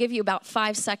like, I give you about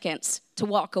 5 seconds to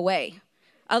walk away.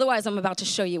 Otherwise, I'm about to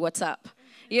show you what's up,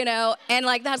 and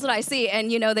like, that's what I see.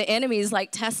 And, the enemy's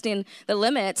like testing the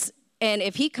limits. And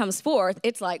if he comes forth,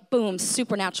 it's like, boom,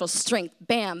 supernatural strength,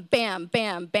 bam, bam,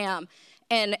 bam, bam.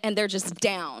 And they're just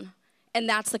down. And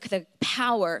that's like the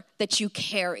power that you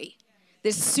carry.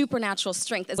 This supernatural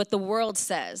strength is what the world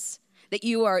says, that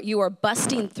you are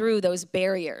busting through those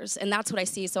barriers. And that's what I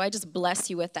see. So I just bless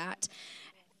you with that.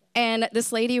 And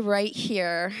this lady right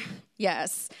here,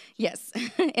 yes,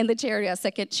 in the chair, yeah,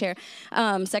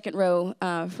 second row,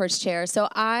 first chair. So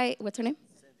what's her name?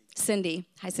 Cindy.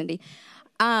 Hi, Cindy.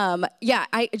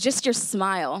 Just your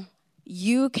smile,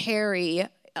 you carry,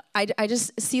 I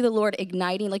just see the Lord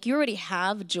igniting, like you already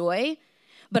have joy,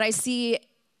 but I see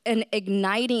an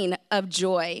igniting of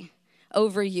joy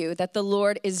over you, that the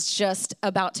Lord is just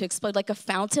about to explode, like a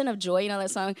fountain of joy. That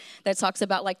song that talks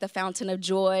about like the fountain of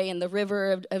joy and the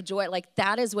river of joy, like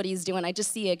that is what he's doing. I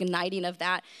just see igniting of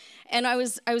that. And I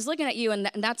was looking at you, and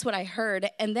that's what I heard.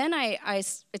 And then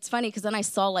it's funny because then I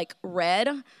saw like red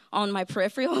on my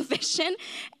peripheral vision.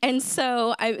 And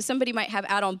so somebody might have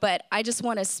add-on, but I just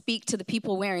want to speak to the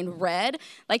people wearing red.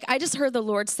 Like I just heard the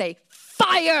Lord say,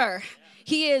 fire.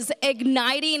 He is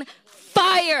igniting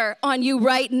fire on you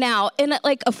right now. And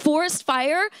like a forest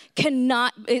fire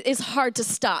is hard to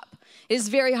stop. It's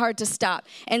very hard to stop.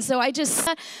 And so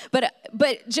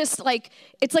but just like,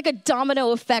 it's like a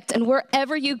domino effect. And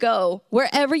wherever you go,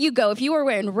 if you are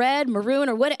wearing red, maroon,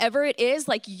 or whatever it is,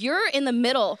 like you're in the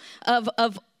middle of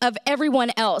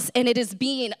everyone else, and it is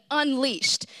being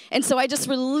unleashed. And so I just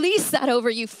release that over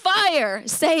you. Fire,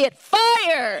 say it,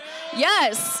 fire.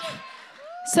 Yes.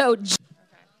 So.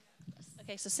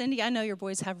 Okay, so Cindy, I know your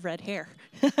boys have red hair.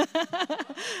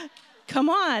 Come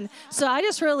on. So I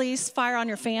just released fire on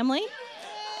your family.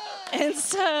 And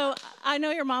so I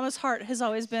know your mama's heart has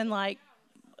always been like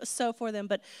so for them,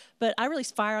 but I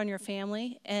release fire on your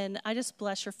family, and I just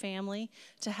bless your family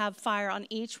to have fire on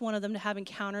each one of them to have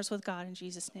encounters with God in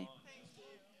Jesus' name.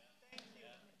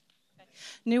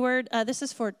 New word, this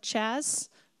is for Chaz,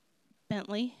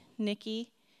 Bentley,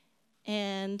 Nikki,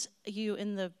 and you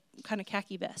in the kind of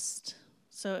khaki vest.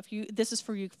 So this is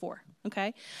for you four,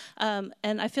 okay? And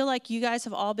I feel like you guys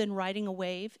have all been riding a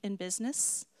wave in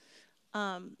business.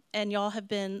 And y'all have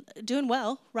been doing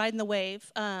well, riding the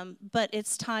wave, but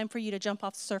it's time for you to jump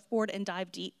off the surfboard and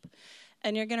dive deep.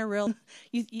 And you're going to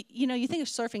you think of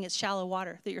surfing as shallow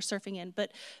water that you're surfing in,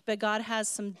 but God has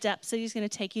some depths that he's going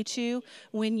to take you to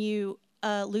when you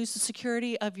lose the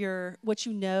security of what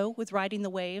you know with riding the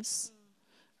waves,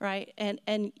 right?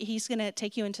 And he's going to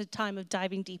take you into time of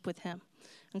diving deep with him.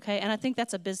 Okay, and I think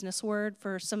that's a business word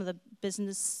for some of the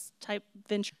business type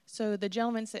venture. So the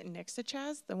gentleman sitting next to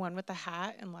Chaz, the one with the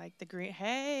hat and like the green,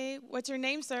 hey, what's your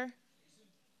name, sir?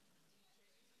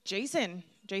 Jason.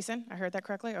 Jason, I heard that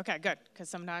correctly? Okay, good, because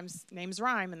sometimes names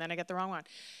rhyme and then I get the wrong one.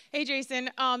 Hey, Jason,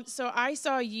 so I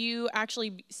saw you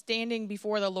actually standing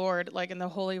before the Lord, like in the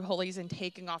Holy of Holies, and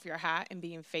taking off your hat and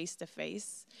being face to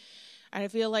face. And I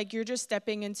feel like you're just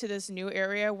stepping into this new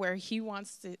area where he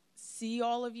wants to see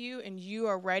all of you and you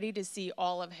are ready to see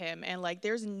all of him. And like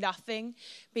there's nothing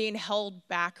being held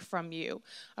back from you.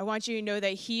 I want you to know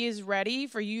that he is ready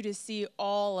for you to see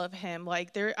all of him.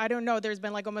 Like I don't know, there's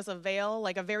been like almost a veil,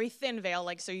 like a very thin veil,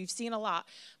 like so you've seen a lot.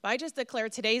 But I just declare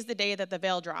today's the day that the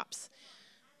veil drops.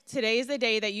 Today is the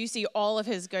day that you see all of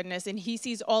his goodness and he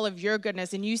sees all of your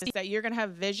goodness, and you see that you're going to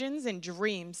have visions and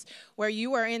dreams where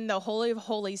you are in the Holy of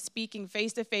Holies speaking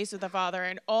face to face with the Father,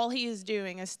 and all he is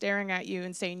doing is staring at you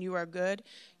and saying you are good,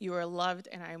 you are loved,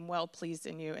 and I am well pleased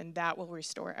in you, and that will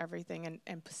restore everything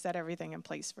and set everything in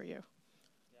place for you.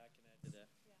 Yeah, I can add to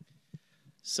that.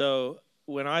 So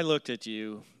when I looked at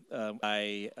you,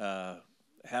 I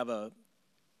have a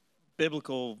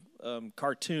biblical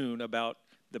cartoon about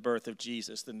the birth of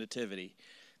Jesus, the nativity,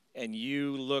 and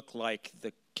you look like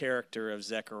the character of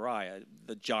Zechariah,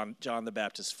 the John the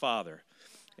Baptist's father.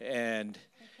 And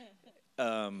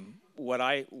what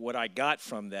I got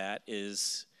from that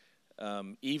is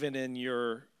even in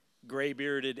your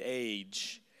gray-bearded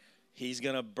age, he's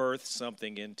going to birth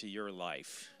something into your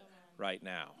life right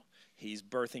now. He's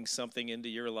birthing something into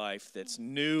your life that's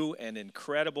new and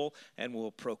incredible and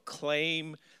will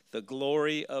proclaim the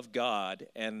glory of God,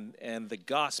 and the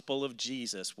gospel of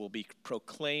Jesus will be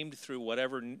proclaimed through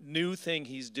whatever new thing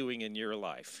he's doing in your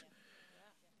life.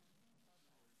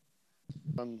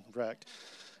 I'm wrecked.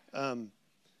 I'll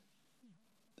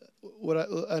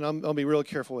be real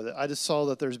careful with it. I just saw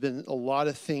that there's been a lot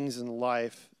of things in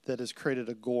life that has created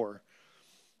a gore,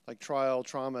 like trial,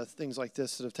 trauma, things like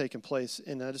this that have taken place.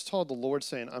 And I just told the Lord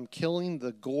saying, I'm killing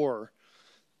the gore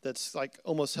that's like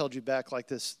almost held you back, like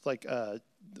this, like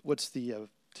what's the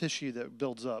tissue that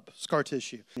builds up, scar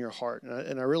tissue in your heart.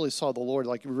 And I really saw the Lord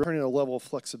like returning a level of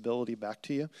flexibility back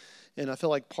to you. And I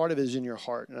feel like part of it is in your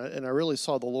heart. And I really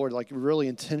saw the Lord like really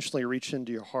intentionally reach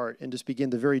into your heart and just begin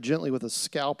to very gently with a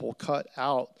scalpel cut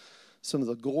out some of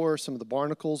the gore, some of the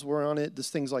barnacles were on it,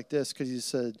 just things like this, because he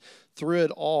said, through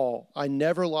it all, I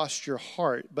never lost your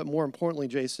heart. But more importantly,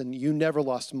 Jason, you never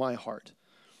lost my heart.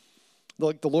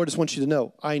 Like the Lord just wants you to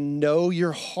know, I know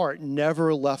your heart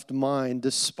never left mine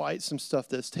despite some stuff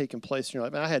that's taken place in your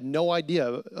life. And I had no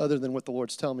idea other than what the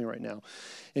Lord's telling me right now.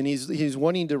 And he's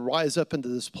wanting to rise up into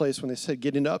this place when they said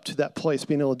getting up to that place,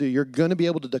 being able to do, you're going to be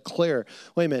able to declare,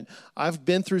 wait a minute, I've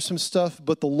been through some stuff,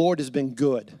 but the Lord has been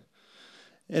good.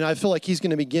 And I feel like he's going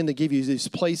to begin to give you these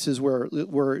places where there's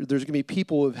going to be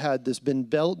people who have had this, been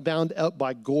bound up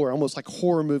by gore, almost like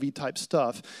horror movie type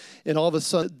stuff. And all of a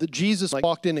sudden, Jesus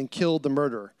walked in and killed the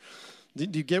murderer. Do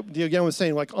you get what I'm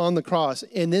saying? Like on the cross.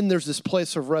 And then there's this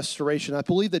place of restoration. I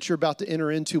believe that you're about to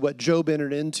enter into what Job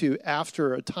entered into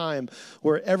after a time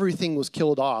where everything was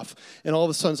killed off. And all of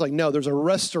a sudden it's like, no, there's a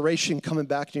restoration coming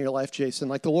back in your life, Jason.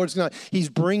 Like the Lord's he's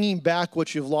bringing back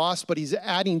what you've lost, but he's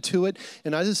adding to it.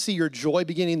 And I just see your joy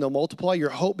beginning to multiply, your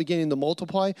hope beginning to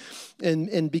multiply.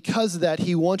 And because of that,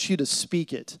 he wants you to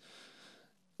speak it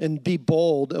and be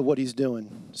bold at what he's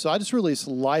doing. So I just release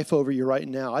life over you right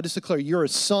now. I just declare you're a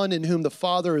son in whom the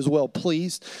Father is well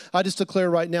pleased. I just declare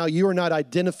right now you are not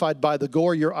identified by the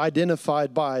gore. You're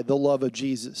identified by the love of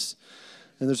Jesus.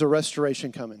 And there's a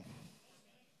restoration coming.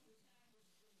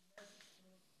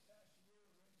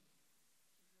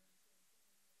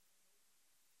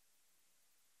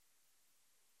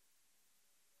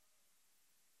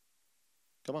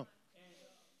 Come on.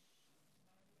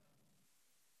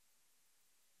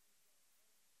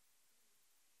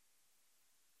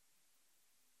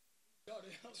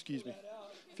 Excuse me.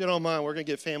 If you don't mind, we're going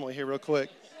to get family here real quick.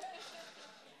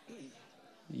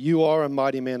 You are a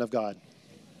mighty man of God.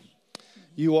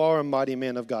 You are a mighty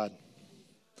man of God.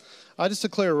 I just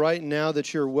declare right now that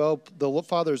the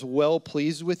Father is well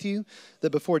pleased with you,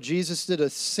 that before Jesus did a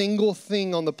single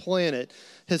thing on the planet,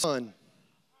 his Son.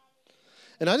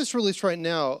 And I just release right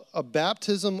now a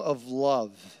baptism of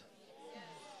love.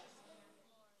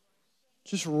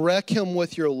 Just wreck him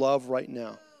with your love right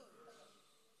now.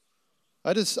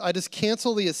 I just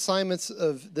cancel the assignments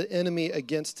of the enemy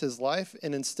against his life,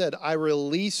 and instead I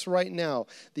release right now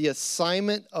the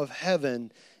assignment of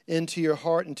heaven into your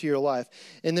heart, into your life.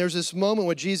 And there's this moment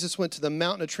when Jesus went to the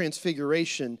mountain of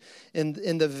transfiguration, and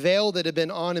the veil that had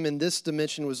been on him in this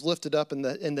dimension was lifted up in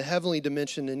the heavenly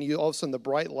dimension, and all of a sudden the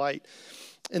bright light.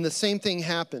 And the same thing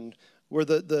happened where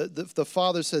the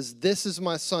Father says, "This is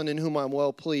my Son in whom I'm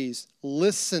well pleased.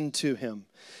 Listen to him."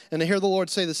 And I hear the Lord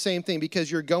say the same thing,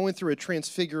 because you're going through a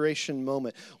transfiguration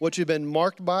moment. What you've been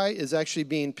marked by is actually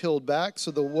being peeled back. So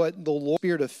the Lord,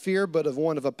 spirit of fear, but of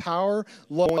one of a power,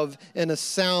 love, and a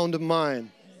sound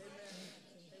mind.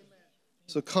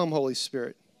 So come, Holy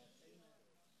Spirit.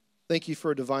 Thank you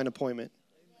for a divine appointment.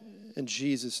 In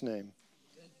Jesus' name.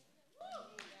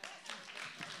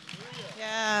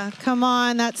 Yeah, come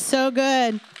on. That's so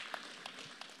good.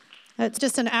 That's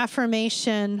just an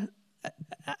affirmation.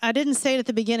 I didn't say it at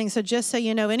the beginning, so just so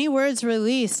you know, any words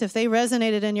released, if they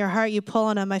resonated in your heart, you pull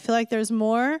on them. I feel like there's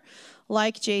more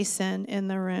like Jason in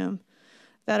the room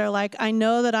that are like, I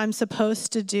know that I'm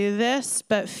supposed to do this,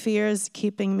 but fear is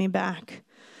keeping me back.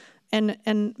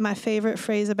 And my favorite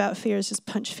phrase about fear is just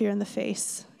punch fear in the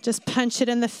face. Just punch it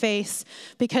in the face,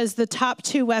 because the top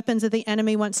two weapons that the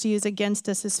enemy wants to use against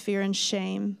us is fear and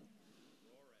shame.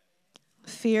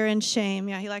 Fear and shame.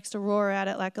 Yeah, he likes to roar at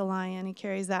it like a lion. He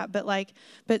carries that.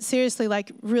 But seriously,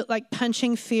 like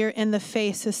punching fear in the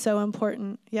face is so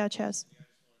important. Yeah, Chaz.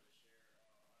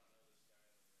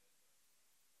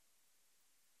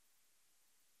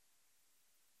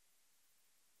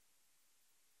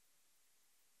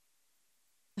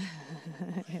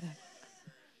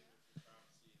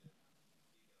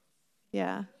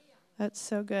 Yeah, that's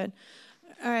so good.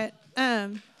 All right.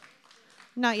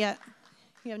 Not yet.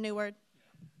 You have a new word.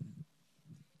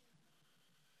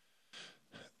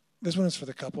 This one is for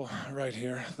the couple right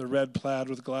here, the red plaid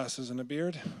with glasses and a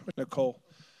beard, Nicole.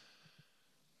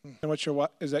 And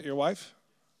is that your wife?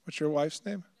 What's your wife's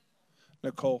name?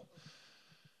 Nicole.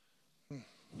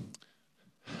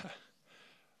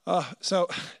 So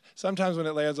sometimes when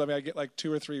it lands on me, I get like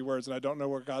 2 or 3 words, and I don't know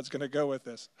where God's going to go with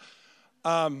this.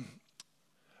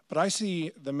 But I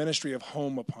see the ministry of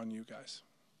home upon you guys.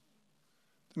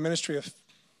 The ministry of,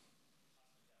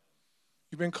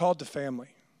 you've been called to family.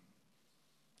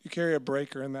 You carry a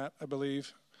breaker in that, I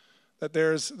believe. That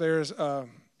there's a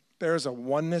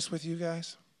oneness with you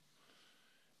guys.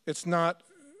 It's not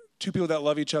two people that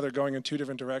love each other going in 2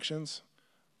 different directions.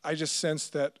 I just sense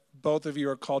that both of you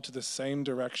are called to the same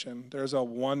direction. There's a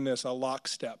oneness, a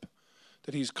lockstep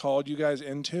that he's called you guys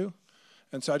into.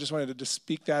 And so I just wanted to just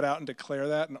speak that out and declare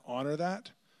that and honor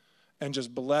that and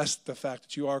just bless the fact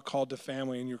that you are called to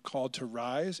family and you're called to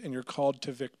rise and you're called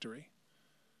to victory.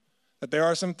 That there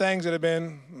are some things that have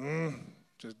been,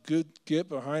 just good, get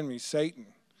behind me, Satan.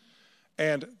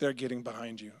 And they're getting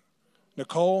behind you.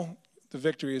 Nicole, the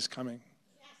victory is coming.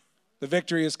 The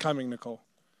victory is coming, Nicole.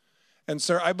 And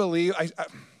sir, I believe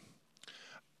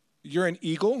you're an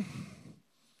eagle,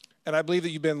 and I believe that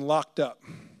you've been locked up.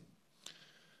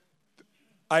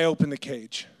 I open the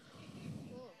cage.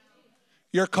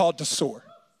 You're called to soar.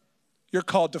 You're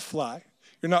called to fly.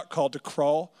 You're not called to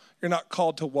crawl. You're not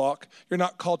called to walk. You're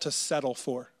not called to settle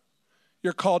for.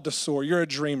 You're called to soar. You're a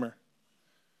dreamer.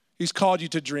 He's called you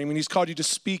to dream, and he's called you to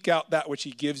speak out that which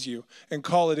he gives you and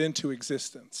call it into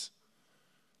existence.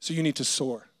 So you need to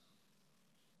soar.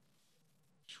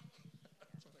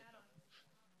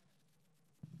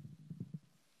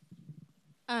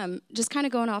 Just kind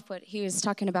of going off what he was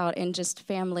talking about in just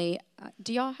family.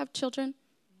 Do y'all have children?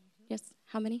 Yes.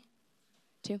 How many?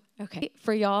 2? Okay.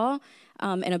 For y'all,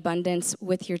 in abundance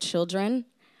with your children,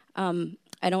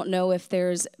 I don't know if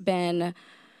there's been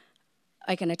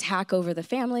like an attack over the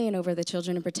family and over the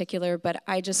children in particular, but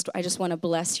I just want to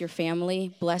bless your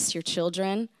family, bless your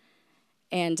children,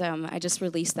 and I just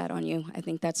release that on you. I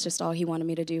think that's just all he wanted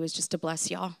me to do, is just to bless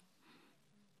y'all.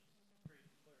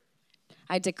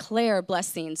 I declare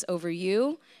blessings over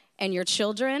you and your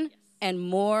children and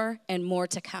more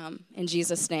to come in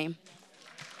Jesus' name.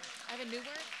 I have a new word.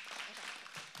 Okay.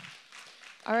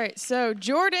 All right, so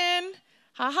Jordan,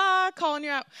 calling you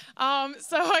out.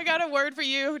 So I got a word for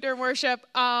you during worship.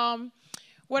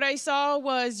 what I saw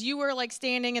was you were like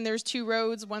standing and there's two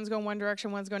roads. One's going one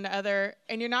direction, one's going the other.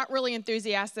 And you're not really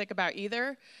enthusiastic about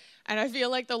either. And I feel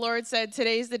like the Lord said,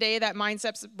 today's the day that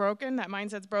mindset's broken,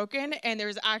 and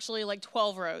there's actually like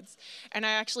 12 roads. And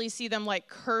I actually see them like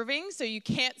curving, so you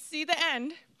can't see the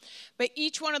end, but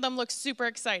each one of them looks super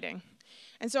exciting.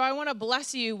 And so I want to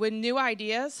bless you with new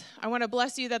ideas. I want to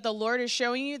bless you that the Lord is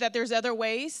showing you that there's other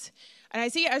ways. And I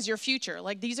see it as your future.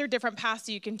 Like, these are different paths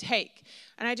you can take.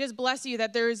 And I just bless you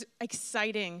that there's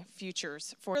exciting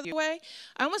futures for you. I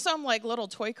almost saw them like little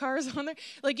toy cars on there.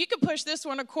 Like, you could push this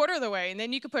one a quarter of the way, and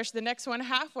then you could push the next one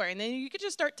halfway, and then you could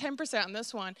just start 10% on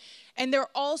this one. And they're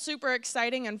all super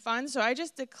exciting and fun. So I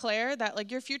just declare that,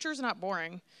 like, your future is not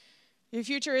boring. Your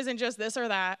future isn't just this or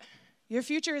that. Your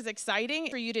future is exciting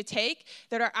for you to take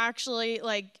that are actually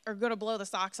are going to blow the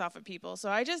socks off of people. So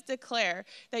I just declare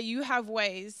that you have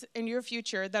ways in your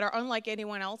future that are unlike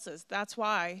anyone else's. That's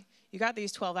why you got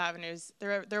these 12 avenues.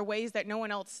 They're ways that no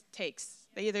one else takes.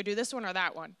 They either do this one or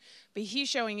that one. But he's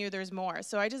showing you there's more.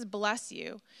 So I just bless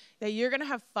you that you're going to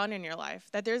have fun in your life,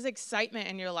 that there's excitement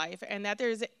in your life, and that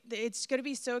it's going to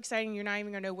be so exciting you're not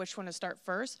even going to know which one to start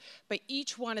first. But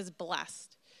each one is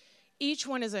blessed. Each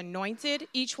one is anointed.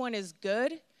 Each one is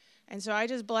good. And so I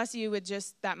just bless you with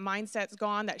just that mindset's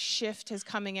gone. That shift is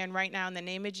coming in right now in the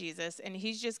name of Jesus. And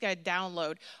he's just going to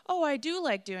download, oh, I do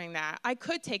like doing that. I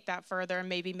could take that further and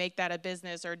maybe make that a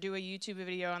business or do a YouTube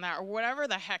video on that or whatever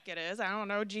the heck it is. I don't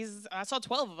know. Jesus, I saw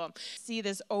 12 of them. See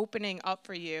this opening up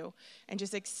for you and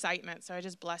just excitement. So I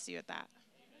just bless you with that.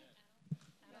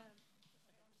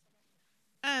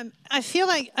 I feel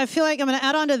like I'm going to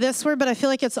add on to this word, but I feel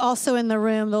like it's also in the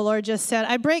room. The Lord just said,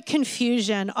 I break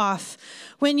confusion off.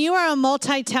 When you are a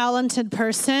multi-talented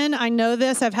person, I know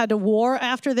this, I've had to war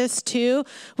after this too.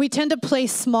 We tend to play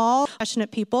small,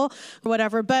 passionate people or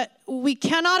whatever, but we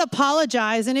cannot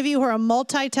apologize. Any of you who are a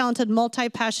multi-talented,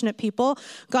 multi-passionate people,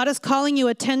 God is calling you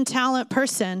a 10-talent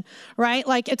person, right?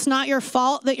 Like, it's not your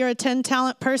fault that you're a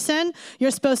 10-talent person.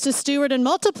 You're supposed to steward and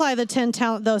multiply the 10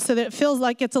 talent, though, so that it feels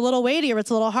like it's a little weightier, it's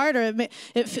a little harder.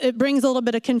 It brings a little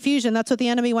bit of confusion. That's what the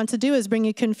enemy wants to do, is bring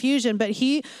you confusion. But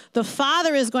the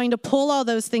Father is going to pull all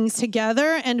those things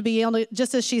together and be able to,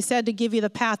 just as she said, to give you the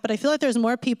path. But I feel like there's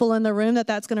more people in the room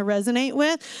that's going to resonate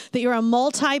with, that you're a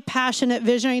multi-passionate,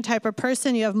 visionary type of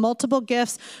person. You have multiple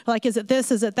gifts. Like, is it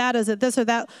this? Is it that? Is it this or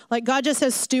that? Like, God just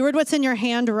says, steward what's in your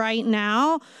hand right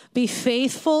now. Be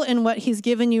faithful in what he's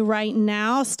given you right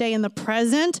now. Stay in the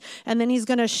present. And then he's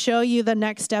going to show you the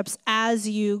next steps as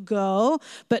you go.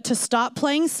 But to stop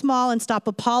playing small and stop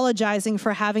apologizing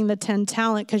for having the 10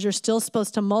 talent, because you're still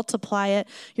supposed to multiply it.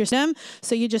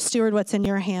 So you just steward what's in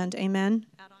your hand. Amen.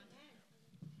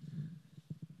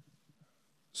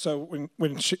 So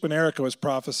when Erica was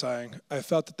prophesying, I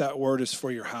felt that word is for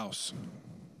your house.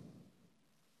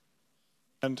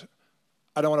 And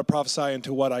I don't want to prophesy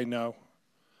into what I know.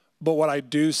 But what I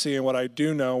do see and what I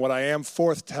do know, what I am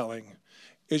forthtelling,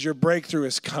 is your breakthrough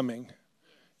is coming.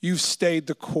 You've stayed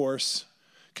the course.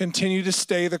 Continue to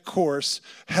stay the course.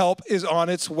 Help is on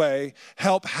its way.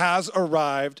 Help has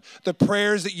arrived. The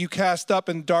prayers that you cast up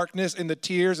in darkness, in the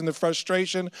tears and the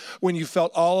frustration when you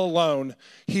felt all alone,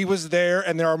 he was there,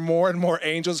 and there are more and more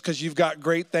angels because you've got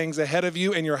great things ahead of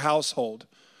you in your household.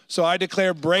 So I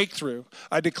declare breakthrough.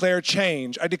 I declare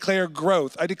change. I declare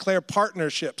growth. I declare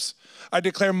partnerships. I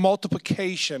declare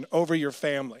multiplication over your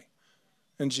family.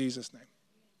 In Jesus' name.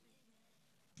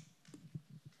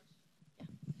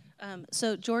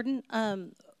 So Jordan,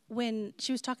 when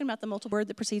she was talking about the multiple word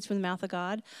that proceeds from the mouth of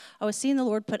God, I was seeing the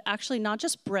Lord put actually not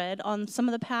just bread on some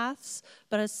of the paths,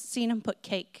 but I was seeing him put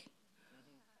cake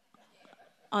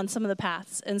on some of the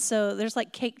paths. And so there's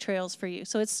like cake trails for you.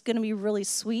 So it's going to be really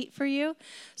sweet for you.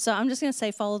 So I'm just going to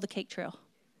say follow the cake trail.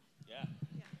 Yeah.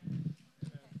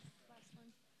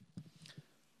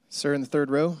 Sir in the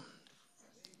third row?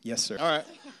 Yes, sir. All right.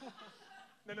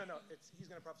 No. He's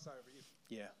going to prophesy over you.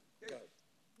 Yeah. Go.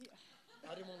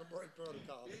 I didn't want to break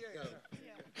protocol.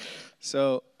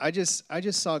 So I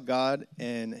just saw God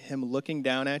and him looking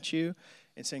down at you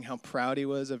and saying how proud he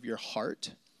was of your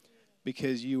heart,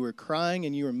 because you were crying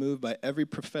and you were moved by every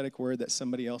prophetic word that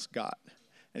somebody else got.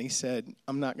 And he said,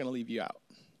 I'm not going to leave you out.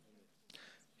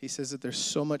 He says that there's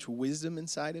so much wisdom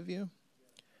inside of you,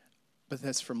 but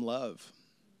that's from love.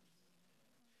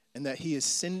 And that he is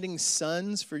sending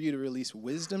sons for you to release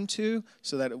wisdom to,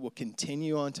 so that it will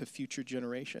continue on to future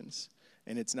generations.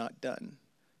 And it's not done.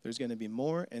 There's going to be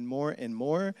more and more and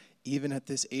more, even at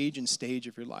this age and stage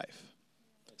of your life.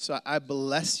 So I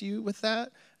bless you with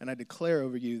that, and I declare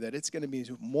over you that it's going to be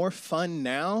more fun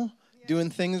now doing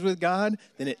things with God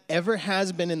than it ever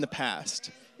has been in the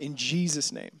past. In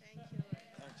Jesus' name.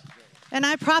 And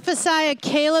I prophesy a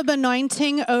Caleb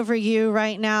anointing over you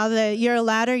right now, that your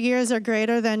latter years are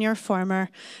greater than your former,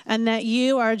 and that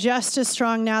you are just as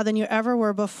strong now than you ever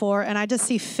were before. And I just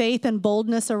see faith and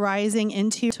boldness arising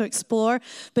into you to explore,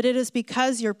 but it is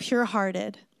because you're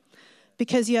pure-hearted,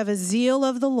 because you have a zeal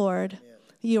of the Lord.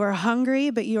 You are hungry,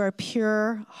 but you are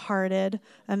pure-hearted,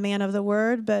 a man of the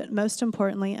word, but most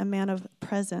importantly, a man of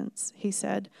presence. He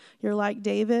said, you're like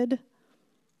David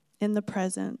in the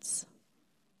presence.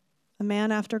 A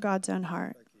man after God's own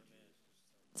heart.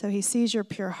 So he sees your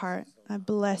pure heart. I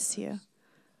bless you.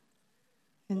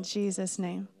 In Jesus'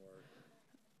 name.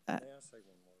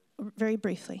 Very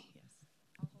briefly.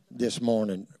 This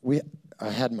morning, I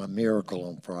had my miracle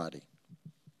on Friday.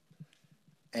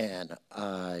 And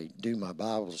I do my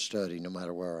Bible study no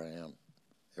matter where I am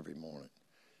every morning.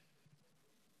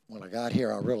 When I got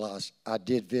here, I realized I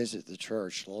did visit the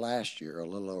church last year, a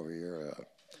little over a year ago.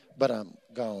 But I'm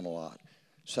gone a lot.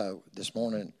 So this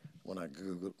morning, when I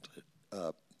Googled it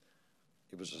up,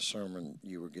 it was a sermon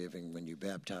you were giving when you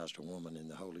baptized a woman in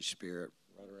the Holy Spirit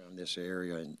right around this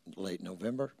area in late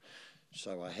November.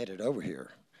 So I headed over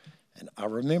here, and I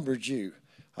remembered you.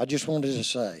 I just wanted to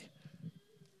say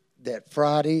that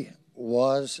Friday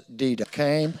was D-Day.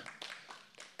 Came,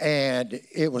 and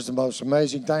it was the most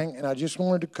amazing thing, and I just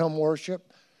wanted to come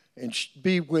worship and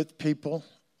be with people.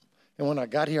 And when I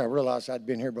got here, I realized I'd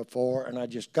been here before, and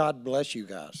God bless you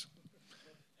guys.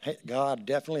 God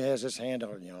definitely has his hand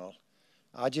on y'all.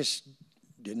 I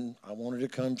wanted to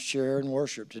come share and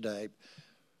worship today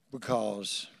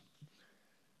because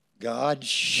God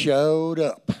showed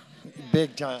up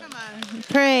big time. Come on.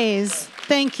 Praise.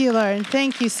 Thank you, Lord.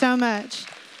 Thank you so much.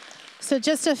 So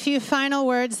just a few final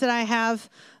words that I have.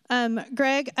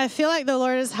 Greg, I feel like the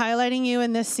Lord is highlighting you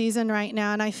in this season right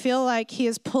now, and I feel like he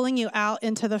is pulling you out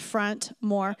into the front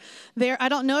more. I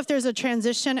don't know if there's a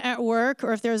transition at work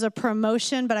or if there's a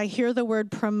promotion, but I hear the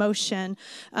word promotion.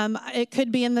 It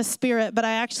could be in the spirit, but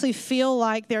I actually feel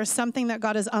like there's something that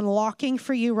God is unlocking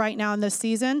for you right now in this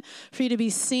season, for you to be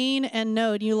seen and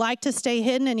known. You like to stay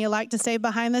hidden and you like to stay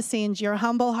behind the scenes. You're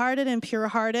humble-hearted and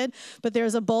pure-hearted, but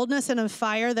there's a boldness and a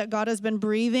fire that God has been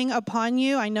breathing upon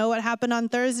you. I know what happened on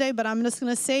Thursday, but I'm just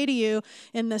going to say to you,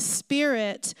 in the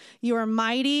spirit, you are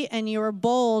mighty and you are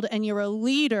bold and you're a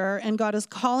leader, and God is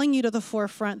calling you to the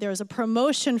forefront. There's a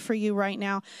promotion for you right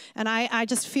now, and I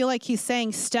just feel like he's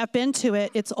saying, step into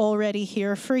it. It's already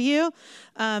here for you,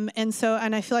 and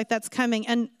I feel like that's coming.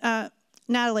 And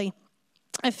Natalie,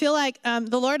 I feel like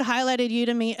the Lord highlighted you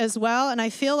to me as well, and I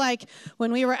feel like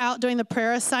when we were out doing the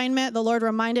prayer assignment, the Lord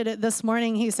reminded it this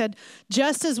morning. He said,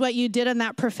 just as what you did in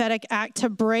that prophetic act to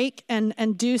break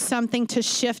and do something to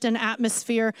shift an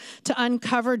atmosphere, to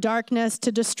uncover darkness,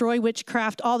 to destroy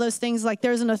witchcraft, all those things, like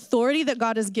there's an authority that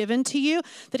God has given to you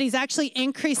that he's actually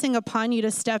increasing upon you to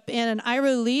step in, and I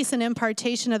release an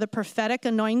impartation of the prophetic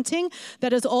anointing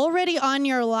that is already on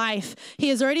your life. He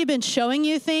has already been showing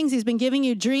you things. He's been giving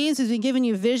you dreams. He's been giving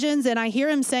you visions, and I hear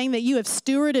him saying that you have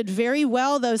stewarded very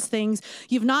well those things.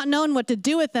 You've not known what to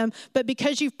do with them, but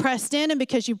because you've pressed in and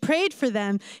because you prayed for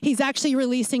them, he's actually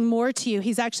releasing more to you.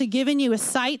 He's actually given you a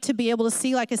sight to be able to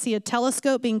see, like I see a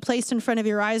telescope being placed in front of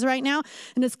your eyes right now,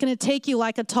 and it's going to take you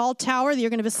like a tall tower that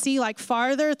you're going to see like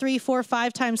farther, 3, 4,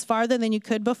 5 times farther than you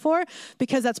could before,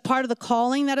 because that's part of the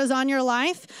calling that is on your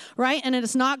life, right? And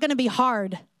it's not going to be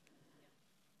hard.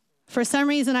 For some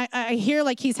reason, I hear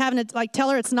like he's having to like tell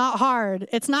her it's not hard.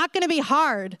 It's not going to be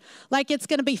hard. Like it's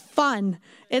going to be fun.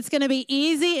 It's going to be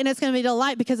easy, and it's going to be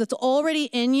delight because it's already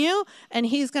in you, and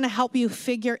he's going to help you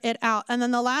figure it out. And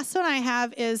then the last one I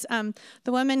have is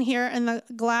the woman here in the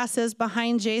glasses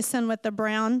behind Jason with the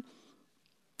brown.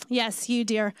 Yes, you,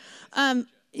 dear.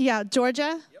 Yeah,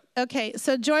 Georgia. Okay,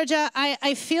 so Georgia,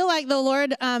 I feel like the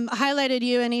Lord highlighted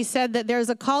you, and he said that there's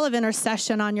a call of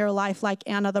intercession on your life like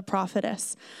Anna the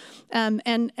prophetess.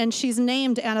 And she's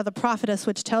named Anna the prophetess,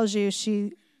 which tells you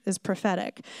she is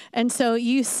prophetic. And so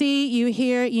you see, you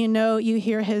hear, you know, you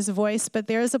hear his voice, but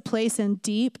there's a place in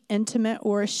deep, intimate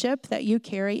worship that you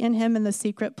carry in him in the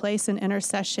secret place in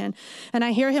intercession. And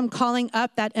I hear him calling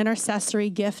up that intercessory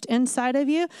gift inside of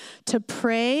you to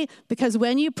pray, because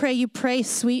when you pray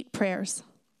sweet prayers.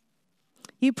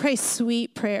 You pray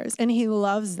sweet prayers, and he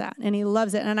loves that, and he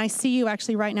loves it. And I see you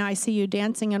actually right now. I see you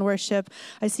dancing in worship.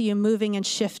 I see you moving and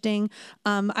shifting.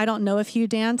 I don't know if you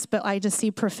dance, but I just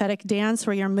see prophetic dance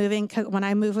where you're moving. When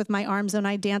I move with my arms and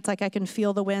I dance, like I can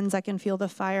feel the winds, I can feel the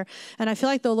fire. And I feel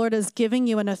like the Lord is giving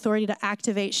you an authority to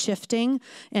activate shifting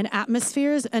in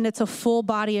atmospheres, and it's a full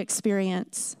body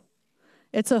experience.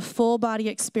 It's a full body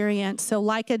experience. So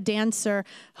like a dancer,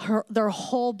 their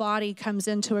whole body comes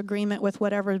into agreement with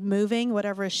whatever is moving,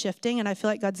 whatever is shifting. And I feel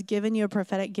like God's given you a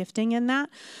prophetic gifting in that.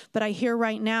 But I hear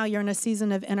right now you're in a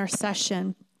season of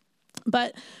intercession.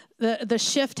 But the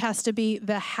shift has to be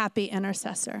the happy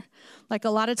intercessor. Like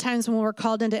a lot of times when we're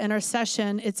called into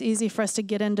intercession, it's easy for us to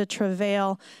get into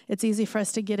travail. It's easy for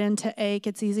us to get into ache.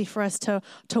 It's easy for us to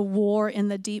war in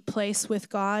the deep place with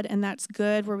God, and that's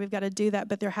good where we've got to do that.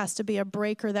 But there has to be a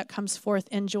breaker that comes forth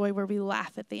in joy where we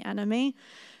laugh at the enemy.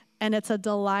 And it's a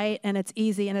delight, and it's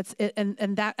easy, and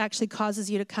and that actually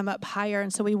causes you to come up higher.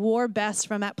 And so we war best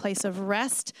from that place of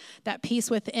rest, that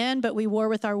peace within, but we war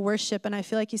with our worship. And I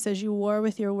feel like he says you war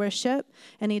with your worship,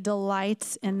 and he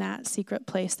delights in that secret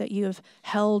place that you have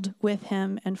held with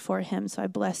him and for him. So I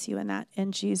bless you in that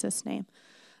in Jesus' name.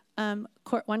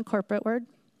 One corporate word.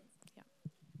 Yeah.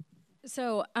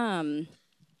 So,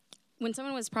 when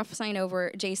someone was prophesying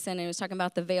over Jason and was talking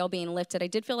about the veil being lifted, I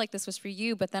did feel like this was for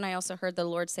you, but then I also heard the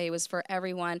Lord say it was for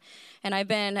everyone. And I've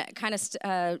been kind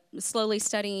of slowly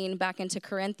studying back into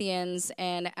Corinthians,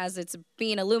 and as it's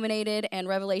being illuminated and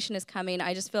revelation is coming,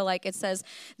 I just feel like it says,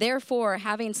 therefore,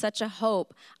 having such a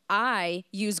hope, I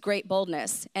use great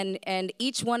boldness. And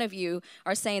each one of you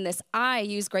are saying this, I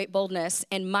use great boldness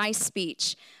in my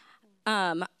speech.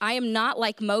 I am not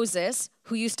like Moses,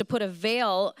 who used to put a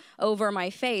veil over my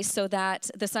face so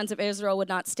that the sons of Israel would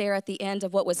not stare at the end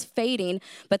of what was fading,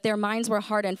 but their minds were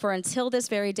hardened. For until this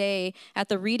very day, at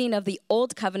the reading of the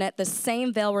old covenant, the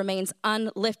same veil remains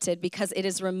unlifted because it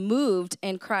is removed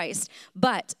in Christ.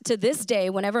 But to this day,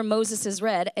 whenever Moses is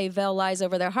read, a veil lies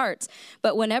over their hearts.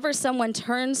 But whenever someone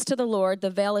turns to the Lord,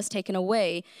 the veil is taken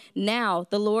away. Now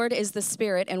the Lord is the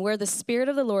Spirit, and where the Spirit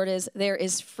of the Lord is, there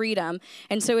is freedom.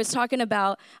 And so it's talking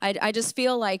about, I just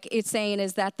feel like it's saying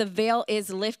is that the veil is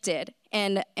lifted,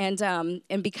 and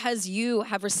because you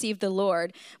have received the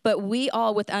Lord, but we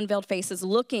all with unveiled faces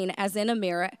looking as in a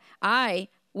mirror, I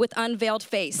with unveiled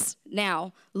face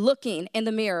now looking in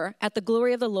the mirror at the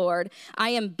glory of the Lord,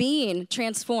 I am being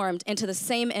transformed into the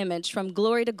same image from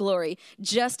glory to glory,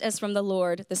 just as from the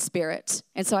Lord the Spirit.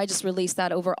 And so I just release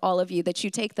that over all of you, that you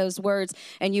take those words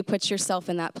and you put yourself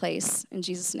in that place in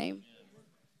Jesus' name.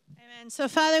 And so,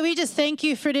 Father, we just thank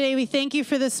you for today. We thank you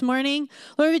for this morning.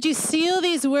 Lord, would you seal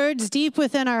these words deep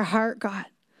within our heart, God?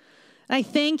 I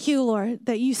thank you, Lord,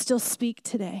 that you still speak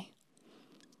today.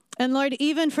 And Lord,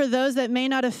 even for those that may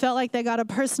not have felt like they got a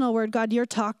personal word, God, you're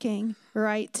talking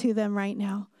right to them right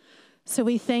now. So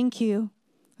we thank you.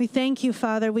 We thank you,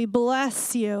 Father. We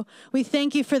bless you. We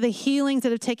thank you for the healings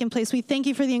that have taken place. We thank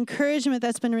you for the encouragement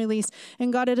that's been released.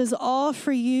 And God, it is all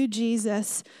for you,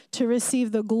 Jesus, to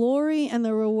receive the glory and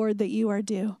the reward that you are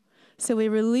due. So we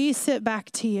release it back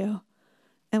to you.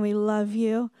 And we love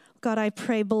you. God, I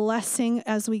pray blessing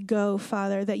as we go,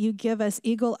 Father, that you give us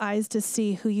eagle eyes to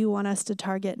see who you want us to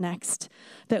target next,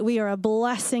 that we are a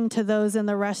blessing to those in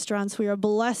the restaurants. We are a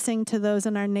blessing to those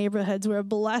in our neighborhoods. We're a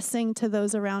blessing to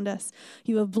those around us.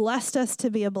 You have blessed us to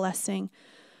be a blessing.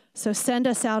 So send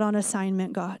us out on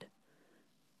assignment, God.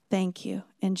 Thank you.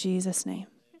 In Jesus' name.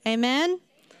 Amen.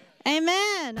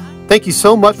 Amen. Thank you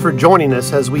so much for joining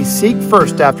us as we seek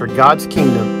first after God's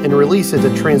kingdom and release it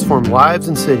to transform lives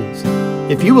and cities.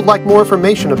 If you would like more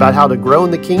information about how to grow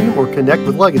in the kingdom or connect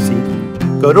with Legacy,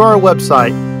 go to our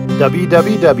website,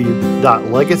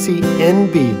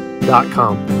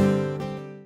 www.legacynb.com.